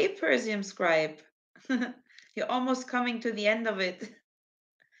promises. Hey, Persium Scribe. You're almost coming to the end of it.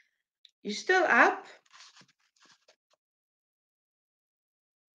 You still up?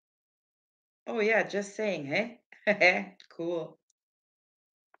 Oh yeah, just saying, hey? Cool.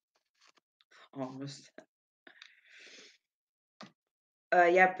 Almost.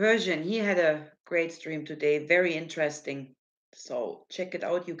 Yeah, Persian. He had a great stream today. Very interesting. So check it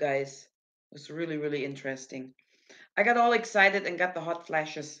out, you guys. It was really, really interesting. I got all excited and got the hot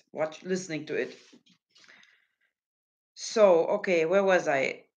flashes listening to it. So, okay, where was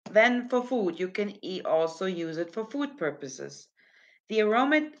I? Then for food, you can also use it for food purposes. The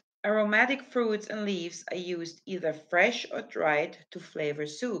aromatic fruits and leaves are used either fresh or dried to flavor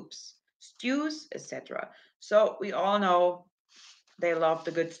soups, stews, etc. So we all know they love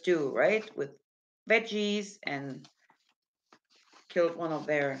the good stew, right? With veggies and killed one of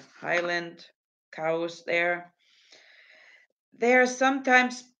their Highland cows there. They are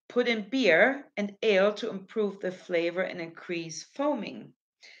sometimes put in beer and ale to improve the flavor and increase foaming.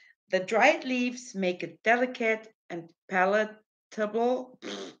 The dried leaves make a delicate and palatable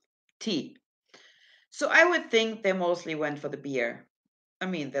tea. So I would think they mostly went for the beer. I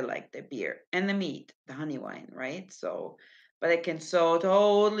mean, they like the beer and the meat, the honey wine, right? So, but I can so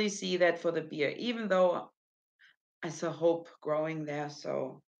totally see that for the beer, even though I saw hope growing there.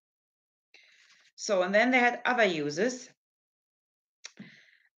 So, and then they had other uses.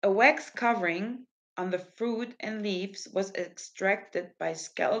 A wax covering on the fruit and leaves was extracted by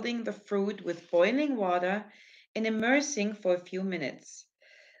scalding the fruit with boiling water and immersing for a few minutes.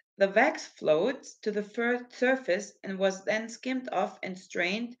 The wax floats to the surface and was then skimmed off and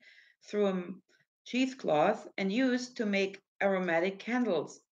strained through a cheesecloth and used to make aromatic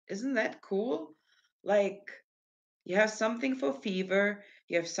candles. Isn't that cool? Like, you have something for fever,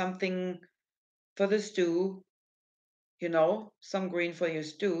 you have something for the stew, some green for your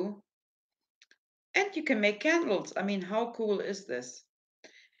stew, and you can make candles. I mean, how cool is this?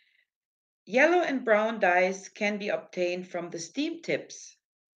 Yellow and brown dyes can be obtained from the steam tips.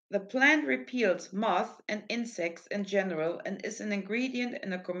 The plant repels moths and insects in general and is an ingredient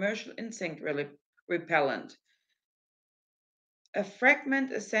in a commercial insect repellent. A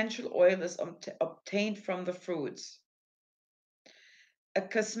fragrant essential oil is obtained from the fruits. A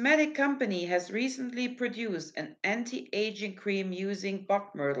cosmetic company has recently produced an anti-aging cream using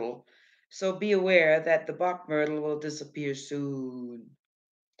bog myrtle. So be aware that the bog myrtle will disappear soon.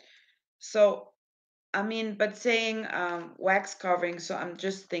 So, I mean, but saying wax covering, so I'm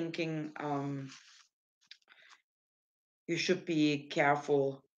just thinking you should be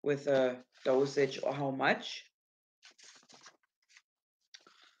careful with the dosage or how much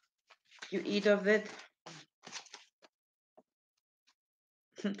you eat of it.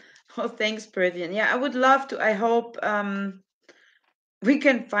 Oh, thanks, Brilliant. Yeah, I would love to. I hope we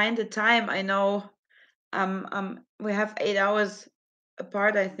can find a time. I know we have 8 hours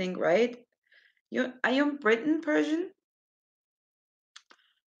apart, I think, right? You are you in Britain, Persian?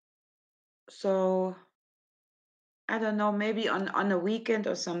 So I don't know, maybe on a weekend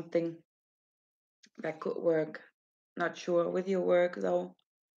or something that could work. Not sure with your work though.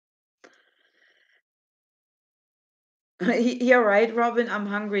 You're right, Robin. I'm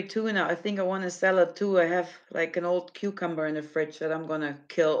hungry too now. I think I want a salad too. I have like an old cucumber in the fridge that I'm gonna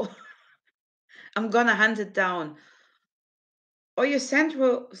kill. I'm gonna hunt it down. Oh, you're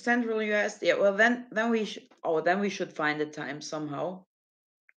central US. Yeah, well then we should then we should find a time somehow.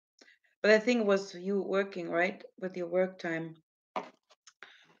 But I think it was you working, right? With your work time.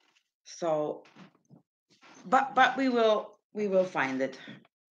 So but we will find it.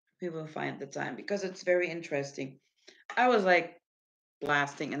 We will find the time because it's very interesting. I was like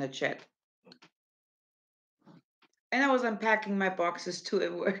blasting in the chat. And I was unpacking my boxes too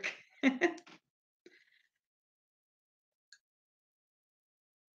at work.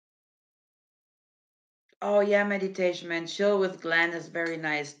 Oh yeah, meditation man. Chill with Glenn is very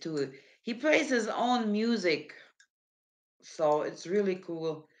nice too. He plays his own music, so it's really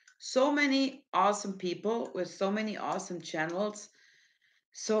cool. So many awesome people with so many awesome channels.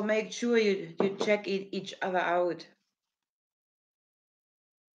 So make sure you check each other out.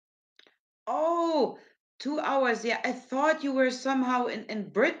 Oh, 2 hours. Yeah, I thought you were somehow in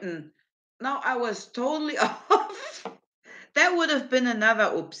Britain. No, I was totally off. That would have been another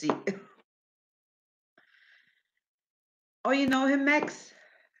oopsie. Oh, you know him, Max?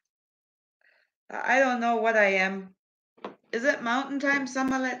 I don't know what I am. Is it Mountain Time,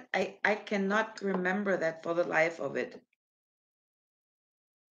 Somerled? I cannot remember that for the life of it.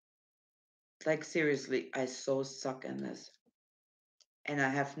 Like, seriously, I so suck in this. And I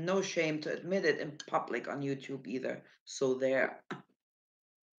have no shame to admit it in public on YouTube either. So there.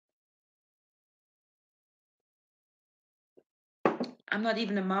 I'm not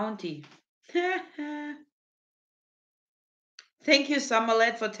even a Mountie. Thank you,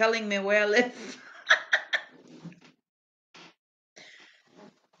 Somerled, for telling me where I live.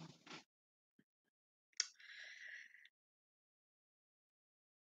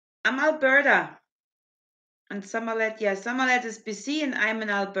 I'm Alberta. And Somerled, yeah, Somerled is BC and I'm in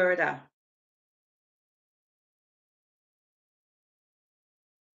Alberta.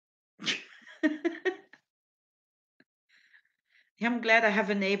 I'm glad I have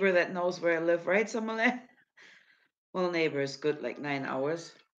a neighbor that knows where I live, right, Somerled? Well, neighbor is good, like 9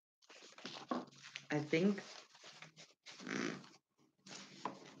 hours, I think.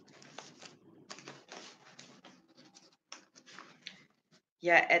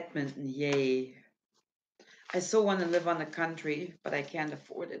 Yeah, Edmonton, yay. I so want to live on the country, but I can't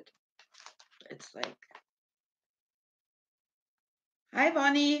afford it. It's like, hi,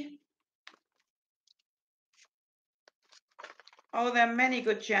 Bonnie. Oh, there are many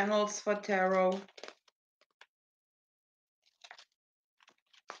good channels for tarot.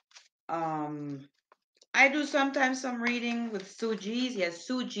 Um, I do sometimes some reading with Suji. Yes,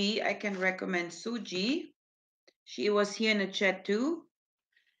 Suji. I can recommend Suji. She was here in the chat too.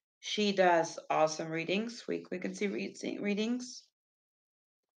 She does awesome readings, frequency readings,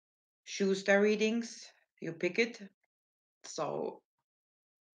 Schuster readings. You pick it. So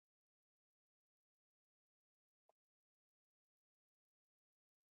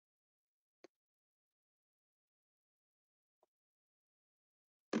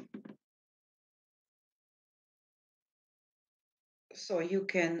you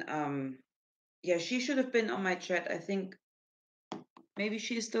can yeah, she should have been on my chat. I think maybe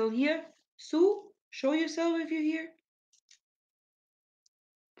she's still here. Sue, show yourself if you're here.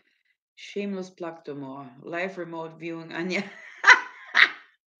 Shameless plug tomorrow. Live remote viewing, Anya.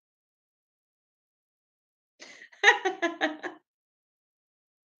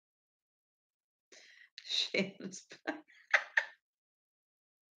 Shameless plug.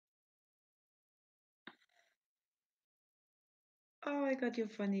 Oh my god, you're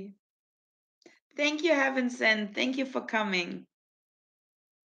funny. Thank you, Heaven Sent. Thank you for coming.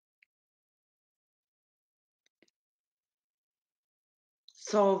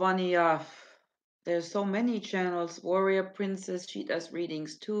 So Vanya, there's so many channels. Warrior Princess, she does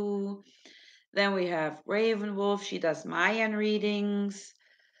readings too. Then we have Ravenwolf, she does Mayan readings.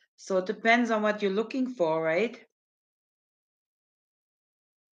 So it depends on what you're looking for, right?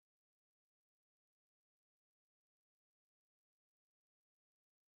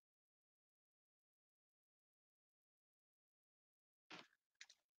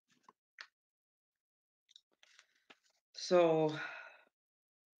 So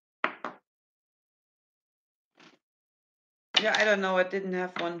yeah, I don't know. I didn't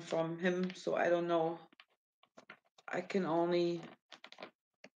have one from him, so I don't know. I can only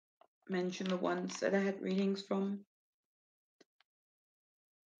mention the ones that I had readings from.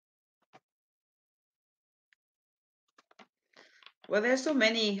 Well, there's so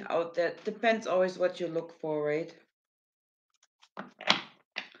many out there. Depends always what you look for, right?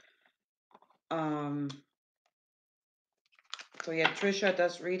 Um, so yeah, Trisha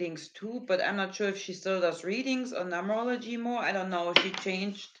does readings too, but I'm not sure if she still does readings on numerology more. I don't know. She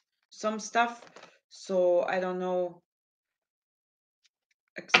changed some stuff, so I don't know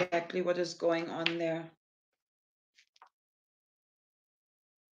exactly what is going on there.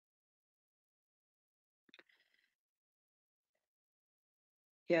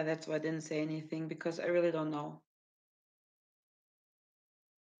 Yeah, that's why I didn't say anything because I really don't know.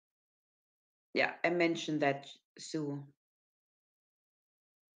 Yeah, I mentioned that, Sue.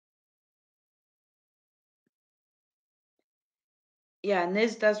 Yeah,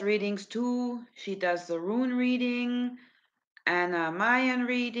 Nis does readings too. She does the rune reading and a Mayan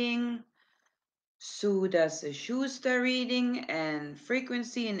reading. Sue does the Schuster reading and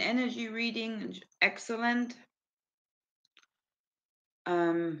frequency and energy reading. Excellent.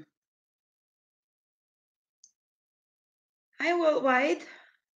 Um, Hi, Worldwide.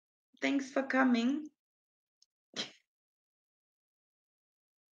 Thanks for coming.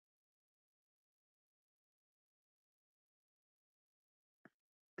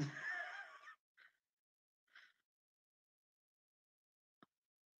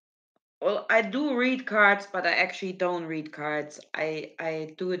 Well, I do read cards, but I actually don't read cards.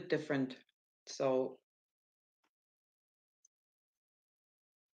 I do it different. So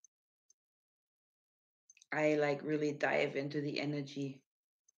I like really dive into the energy.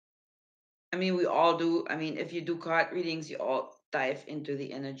 I mean, we all do. I mean, if you do card readings, you all dive into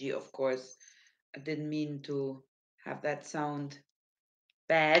the energy, of course. I didn't mean to have that sound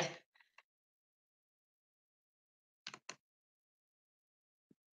bad.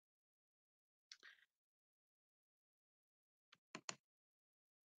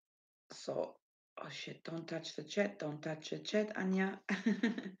 So, oh shit, don't touch the chat. Don't touch the chat, Anya.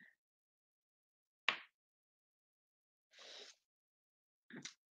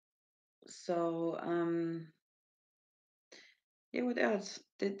 So, yeah, what else?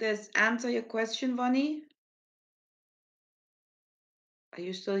 Did this answer your question, Vonnie? Are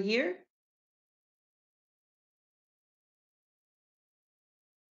you still here?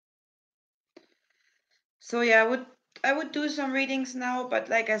 So yeah, I would do some readings now, but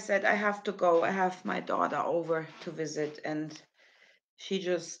like I said, I have to go. I have my daughter over to visit, and she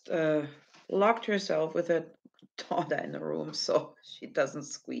just locked herself with her daughter in the room so she doesn't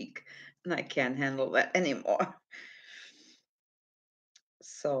squeak, and I can't handle that anymore.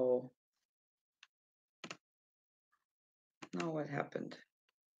 So now what happened?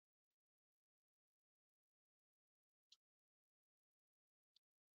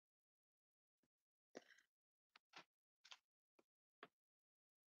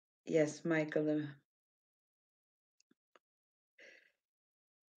 Yes, Michael.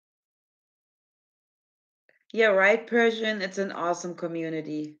 Yeah, right, Persian. It's an awesome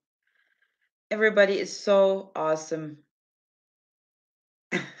community. Everybody is so awesome.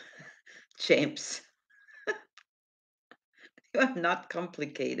 James, you are not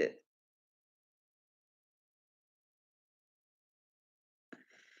complicated.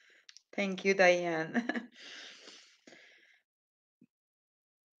 Thank you, Diane.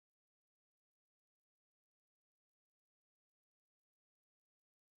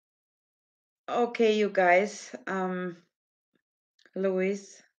 Okay, you guys.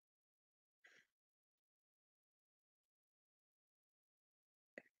 Louis,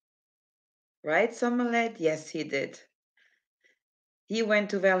 right, Somerled? Yes, he did. He went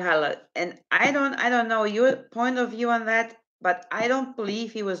to Valhalla, and I don't know your point of view on that, but I don't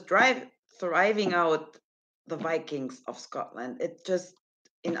believe he was thriving out the Vikings of Scotland. It just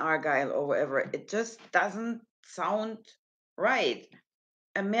in Argyle or wherever, it just doesn't sound right.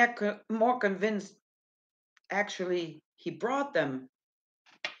 I'm more convinced actually he brought them.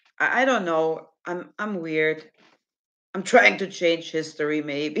 I don't know. I'm weird. I'm trying to change history,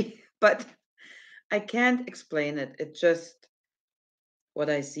 maybe, but I can't explain it. It's just what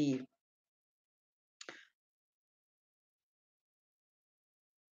I see.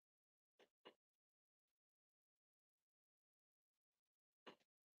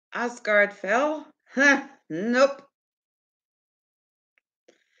 Asgard fell? Huh, nope.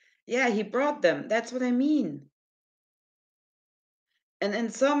 Yeah, he brought them. That's what I mean. And in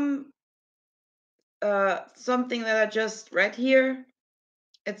something that I just read here,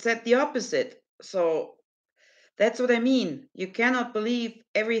 it said the opposite. So that's what I mean. You cannot believe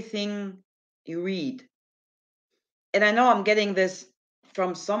everything you read. And I know I'm getting this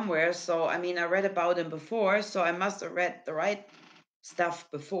from somewhere. So, I mean, I read about him before. So I must have read the right stuff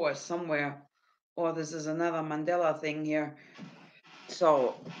before somewhere. Or this is another Mandela thing here.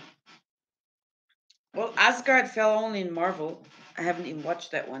 So, well, Asgard fell only in Marvel. I haven't even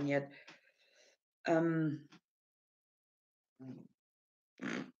watched that one yet. Um,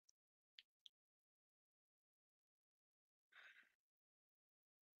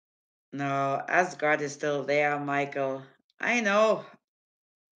 no, Asgard is still there, Michael. I know.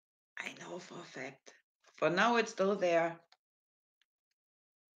 I know for a fact. For now, it's still there.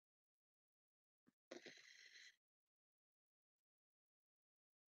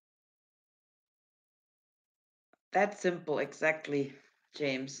 That's simple, exactly,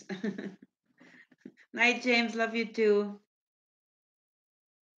 James. Night, James. Love you too.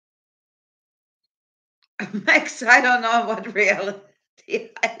 Max, I don't know what reality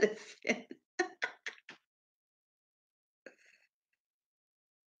I live in.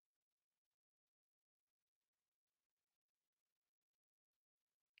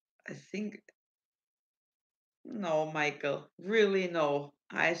 I think, no, Michael. Really, no.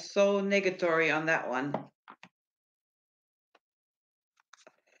 I so negatory on that one.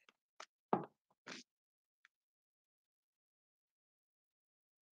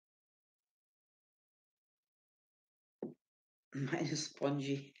 Mine is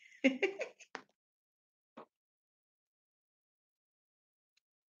spongy.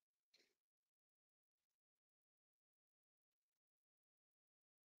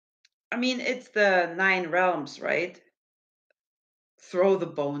 I mean, it's the 9 realms, right? Throw the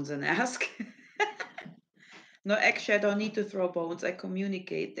bones and ask. No, actually, I don't need to throw bones. I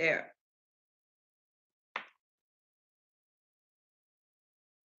communicate there.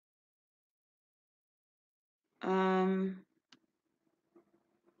 Um,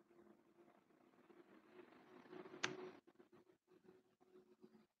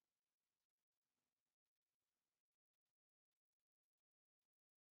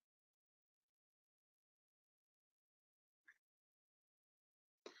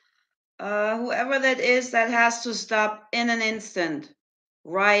 whoever that is, that has to stop in an instant,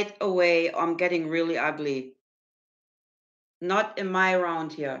 right away. I'm getting really ugly. Not in my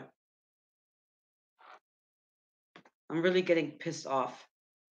round here. I'm really getting pissed off.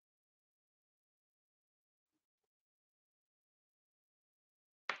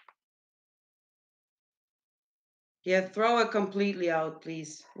 Yeah, throw it completely out,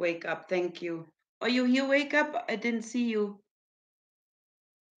 please. Wake up. Thank you. Are you here? Wake up. I didn't see you.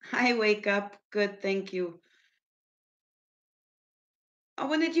 Hi, wake up. Good. Thank you. Oh,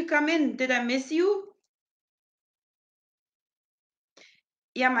 when did you come in? Did I miss you?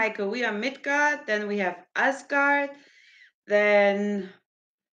 Yeah, Michael, we are Midgard, then we have Asgard, then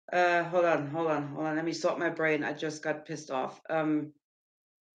hold on. Let me sort my brain. I just got pissed off. Um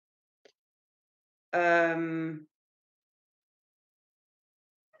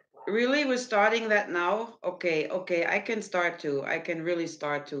really we're starting that now? Okay, I can start to. I can really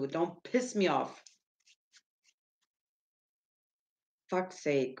start to. Don't piss me off. Fuck's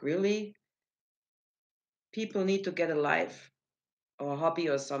sake, really? People need to get a life or a hobby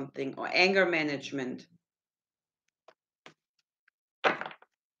or something or anger management.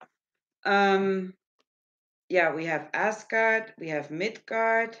 Um yeah, we have Asgard, we have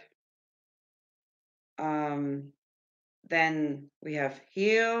Midgard. Um Then we have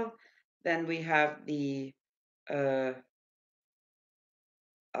heal. Then we have uh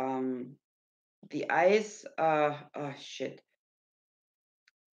um the ice. Oh shit.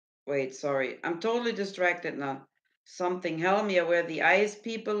 Wait, sorry. I'm totally distracted now. Something Helmia where the ice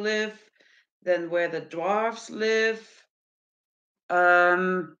people live, then where the dwarves live.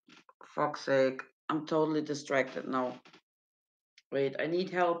 Um fuck's sake. I'm totally distracted now. Wait, I need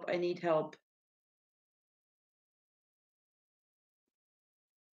help. I need help.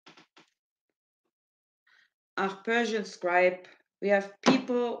 Persian scribe. We have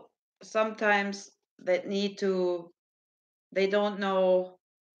people sometimes that need to, they don't know.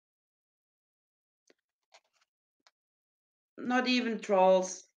 not even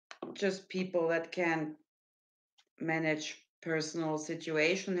trolls, just people that can't manage personal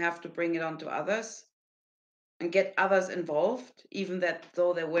situation have to bring it onto others and get others involved, even that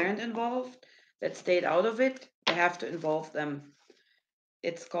though they weren't involved, that stayed out of it, they have to involve them.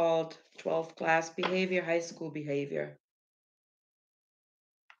 It's called 12th class behavior, high school behavior.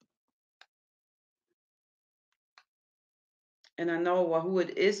 And I know who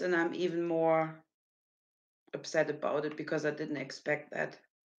it is, and I'm even more upset about it because I didn't expect that.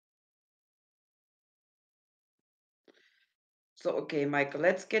 So, okay, Michael,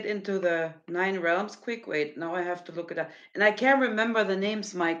 let's get into the 9 realms quick. Wait, now I have to look it up. And I can't remember the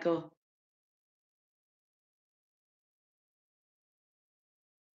names, Michael.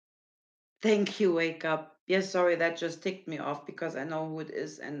 Thank you, wake up. Yes, sorry, that just ticked me off because I know who it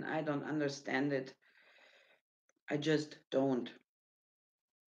is and I don't understand it. I just don't.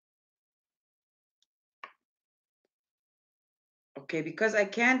 Okay, because I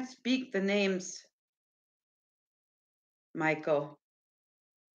can't speak the names, Michael.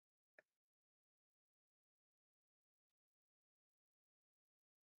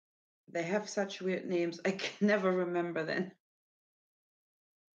 They have such weird names. I can never remember them.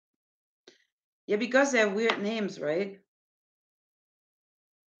 Yeah, because they have weird names, right?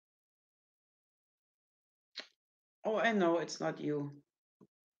 Oh, I know it's not you.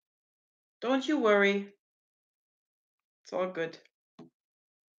 Don't you worry. It's all good.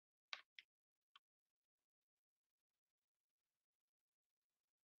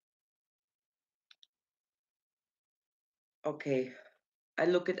 Okay, I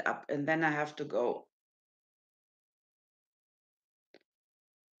look it up and then I have to go.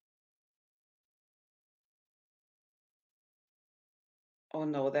 Oh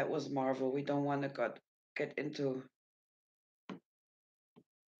no, that was Marvel. We don't want to get into.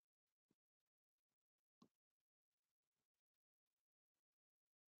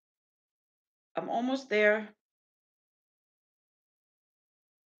 I'm almost there.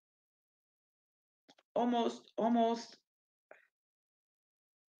 Almost, almost.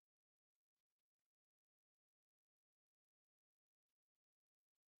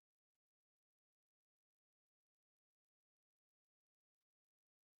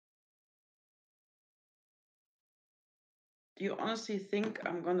 Do you honestly think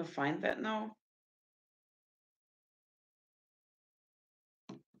I'm gonna find that now?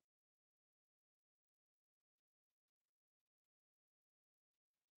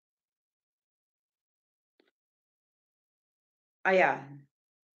 Ah yeah,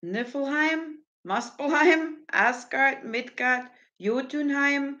 Niflheim, Muspelheim, Asgard, Midgard,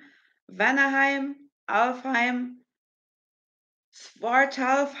 Jotunheim, Vanaheim, Alfheim,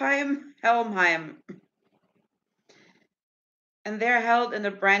 Svartalfheim, Helmheim. And they're held in the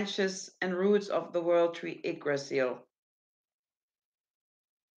branches and roots of the world tree Yggdrasil.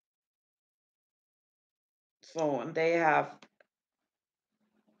 So and they have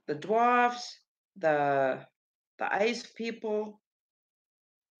the dwarfs, the ice people.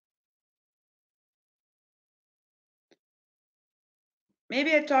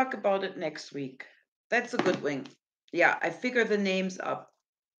 Maybe I talk about it next week. That's a good wing. Yeah, I figure the names out.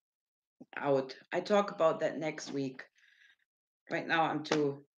 I talk about that next week. Right now I'm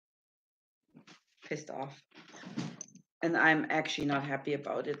too pissed off. And I'm actually not happy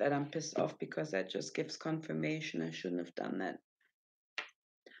about it that I'm pissed off because that just gives confirmation. I shouldn't have done that.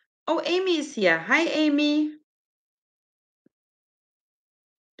 Oh, Amy is here. Hi, Amy.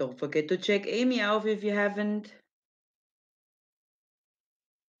 Don't forget to check Amy out if you haven't.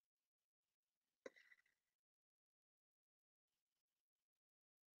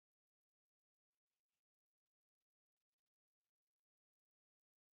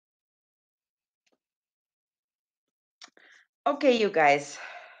 Okay, you guys.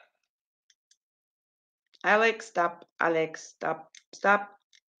 Alex, stop. Alex, stop. Stop.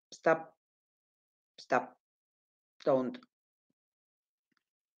 Stop. Stop. Don't.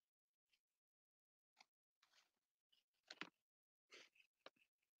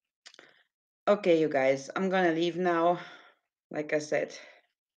 Okay, you guys. I'm gonna leave now. Like I said.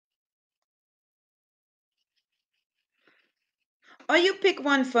 Oh, you pick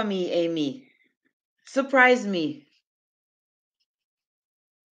one for me, Amy. Surprise me.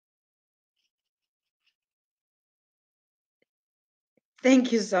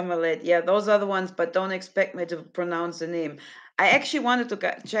 Thank you, Somerled. Yeah, those are the ones, but don't expect me to pronounce the name. I actually wanted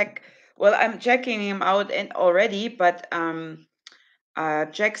to check. Well, I'm checking him out and already, but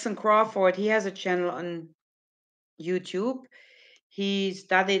Jackson Crawford, he has a channel on YouTube. He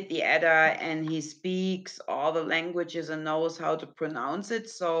studied the Edda and he speaks all the languages and knows how to pronounce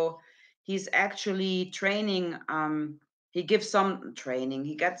it. So he's actually training he gives some training.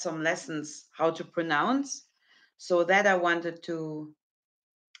 He got some lessons how to pronounce. So that I wanted to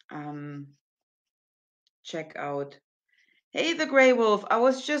um, check out. Hey, the Grey Wolf. I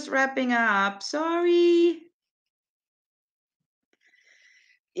was just wrapping up. Sorry.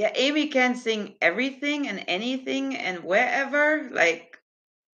 Yeah, Amy can sing everything and anything and wherever. Like,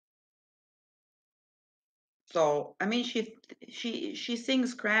 so I mean, she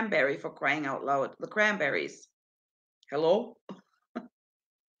sings Cranberry, for crying out loud. The Cranberries. Hello.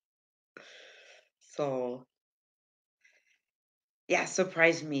 So yeah,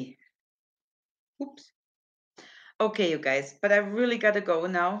 surprise me. Oops. Okay, you guys, but I really gotta go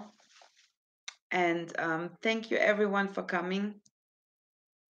now. And thank you everyone for coming.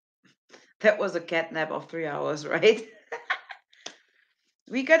 That was a catnap of 3 hours, right?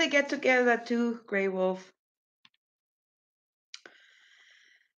 We gotta get together too, Grey Wolf.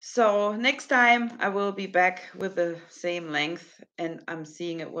 So next time I will be back with the same length, and I'm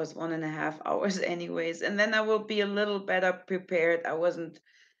seeing it was 1.5 hours anyways, and then I will be a little better prepared. I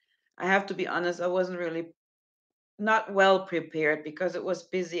have to be honest, I wasn't really not well prepared because it was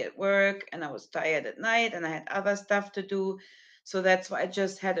busy at work and I was tired at night and I had other stuff to do. So that's why I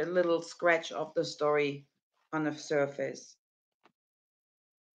just had a little scratch of the story on the surface.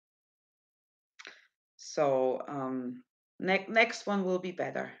 So next one will be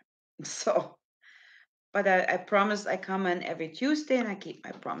better. So, but I promise I come in every Tuesday and I keep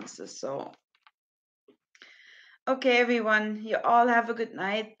my promises. So, okay, everyone, you all have a good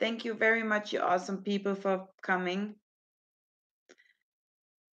night. Thank you very much, you awesome people, for coming.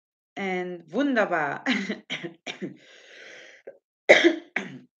 And wunderbar.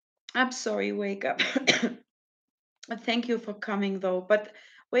 I'm sorry, wake up. Thank you for coming though. But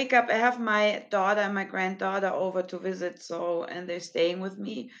wake up, I have my daughter and my granddaughter over to visit, so and they're staying with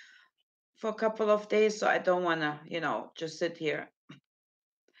me for a couple of days, so I don't wanna, just sit here.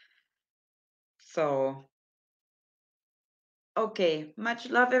 So okay, much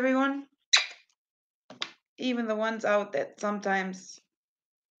love everyone. Even the ones out that sometimes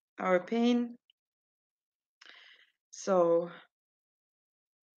are a pain. So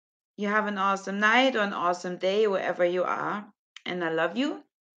you have an awesome night or an awesome day wherever you are. And I love you.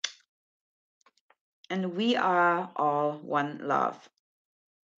 And we are all one love.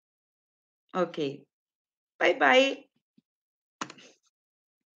 Okay. Bye bye.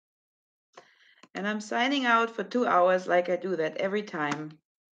 And I'm signing out for 2 hours like I do that every time.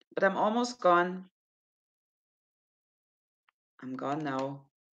 But I'm almost gone. I'm gone now.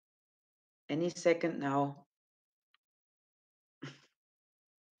 Any second now.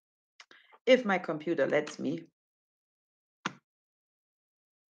 If my computer lets me.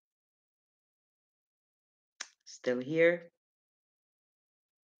 Still here.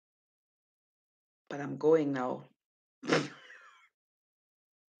 But I'm going now.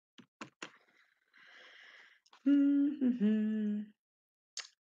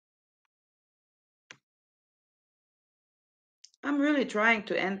 I'm really trying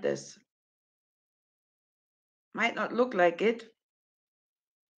to end this. Might not look like it.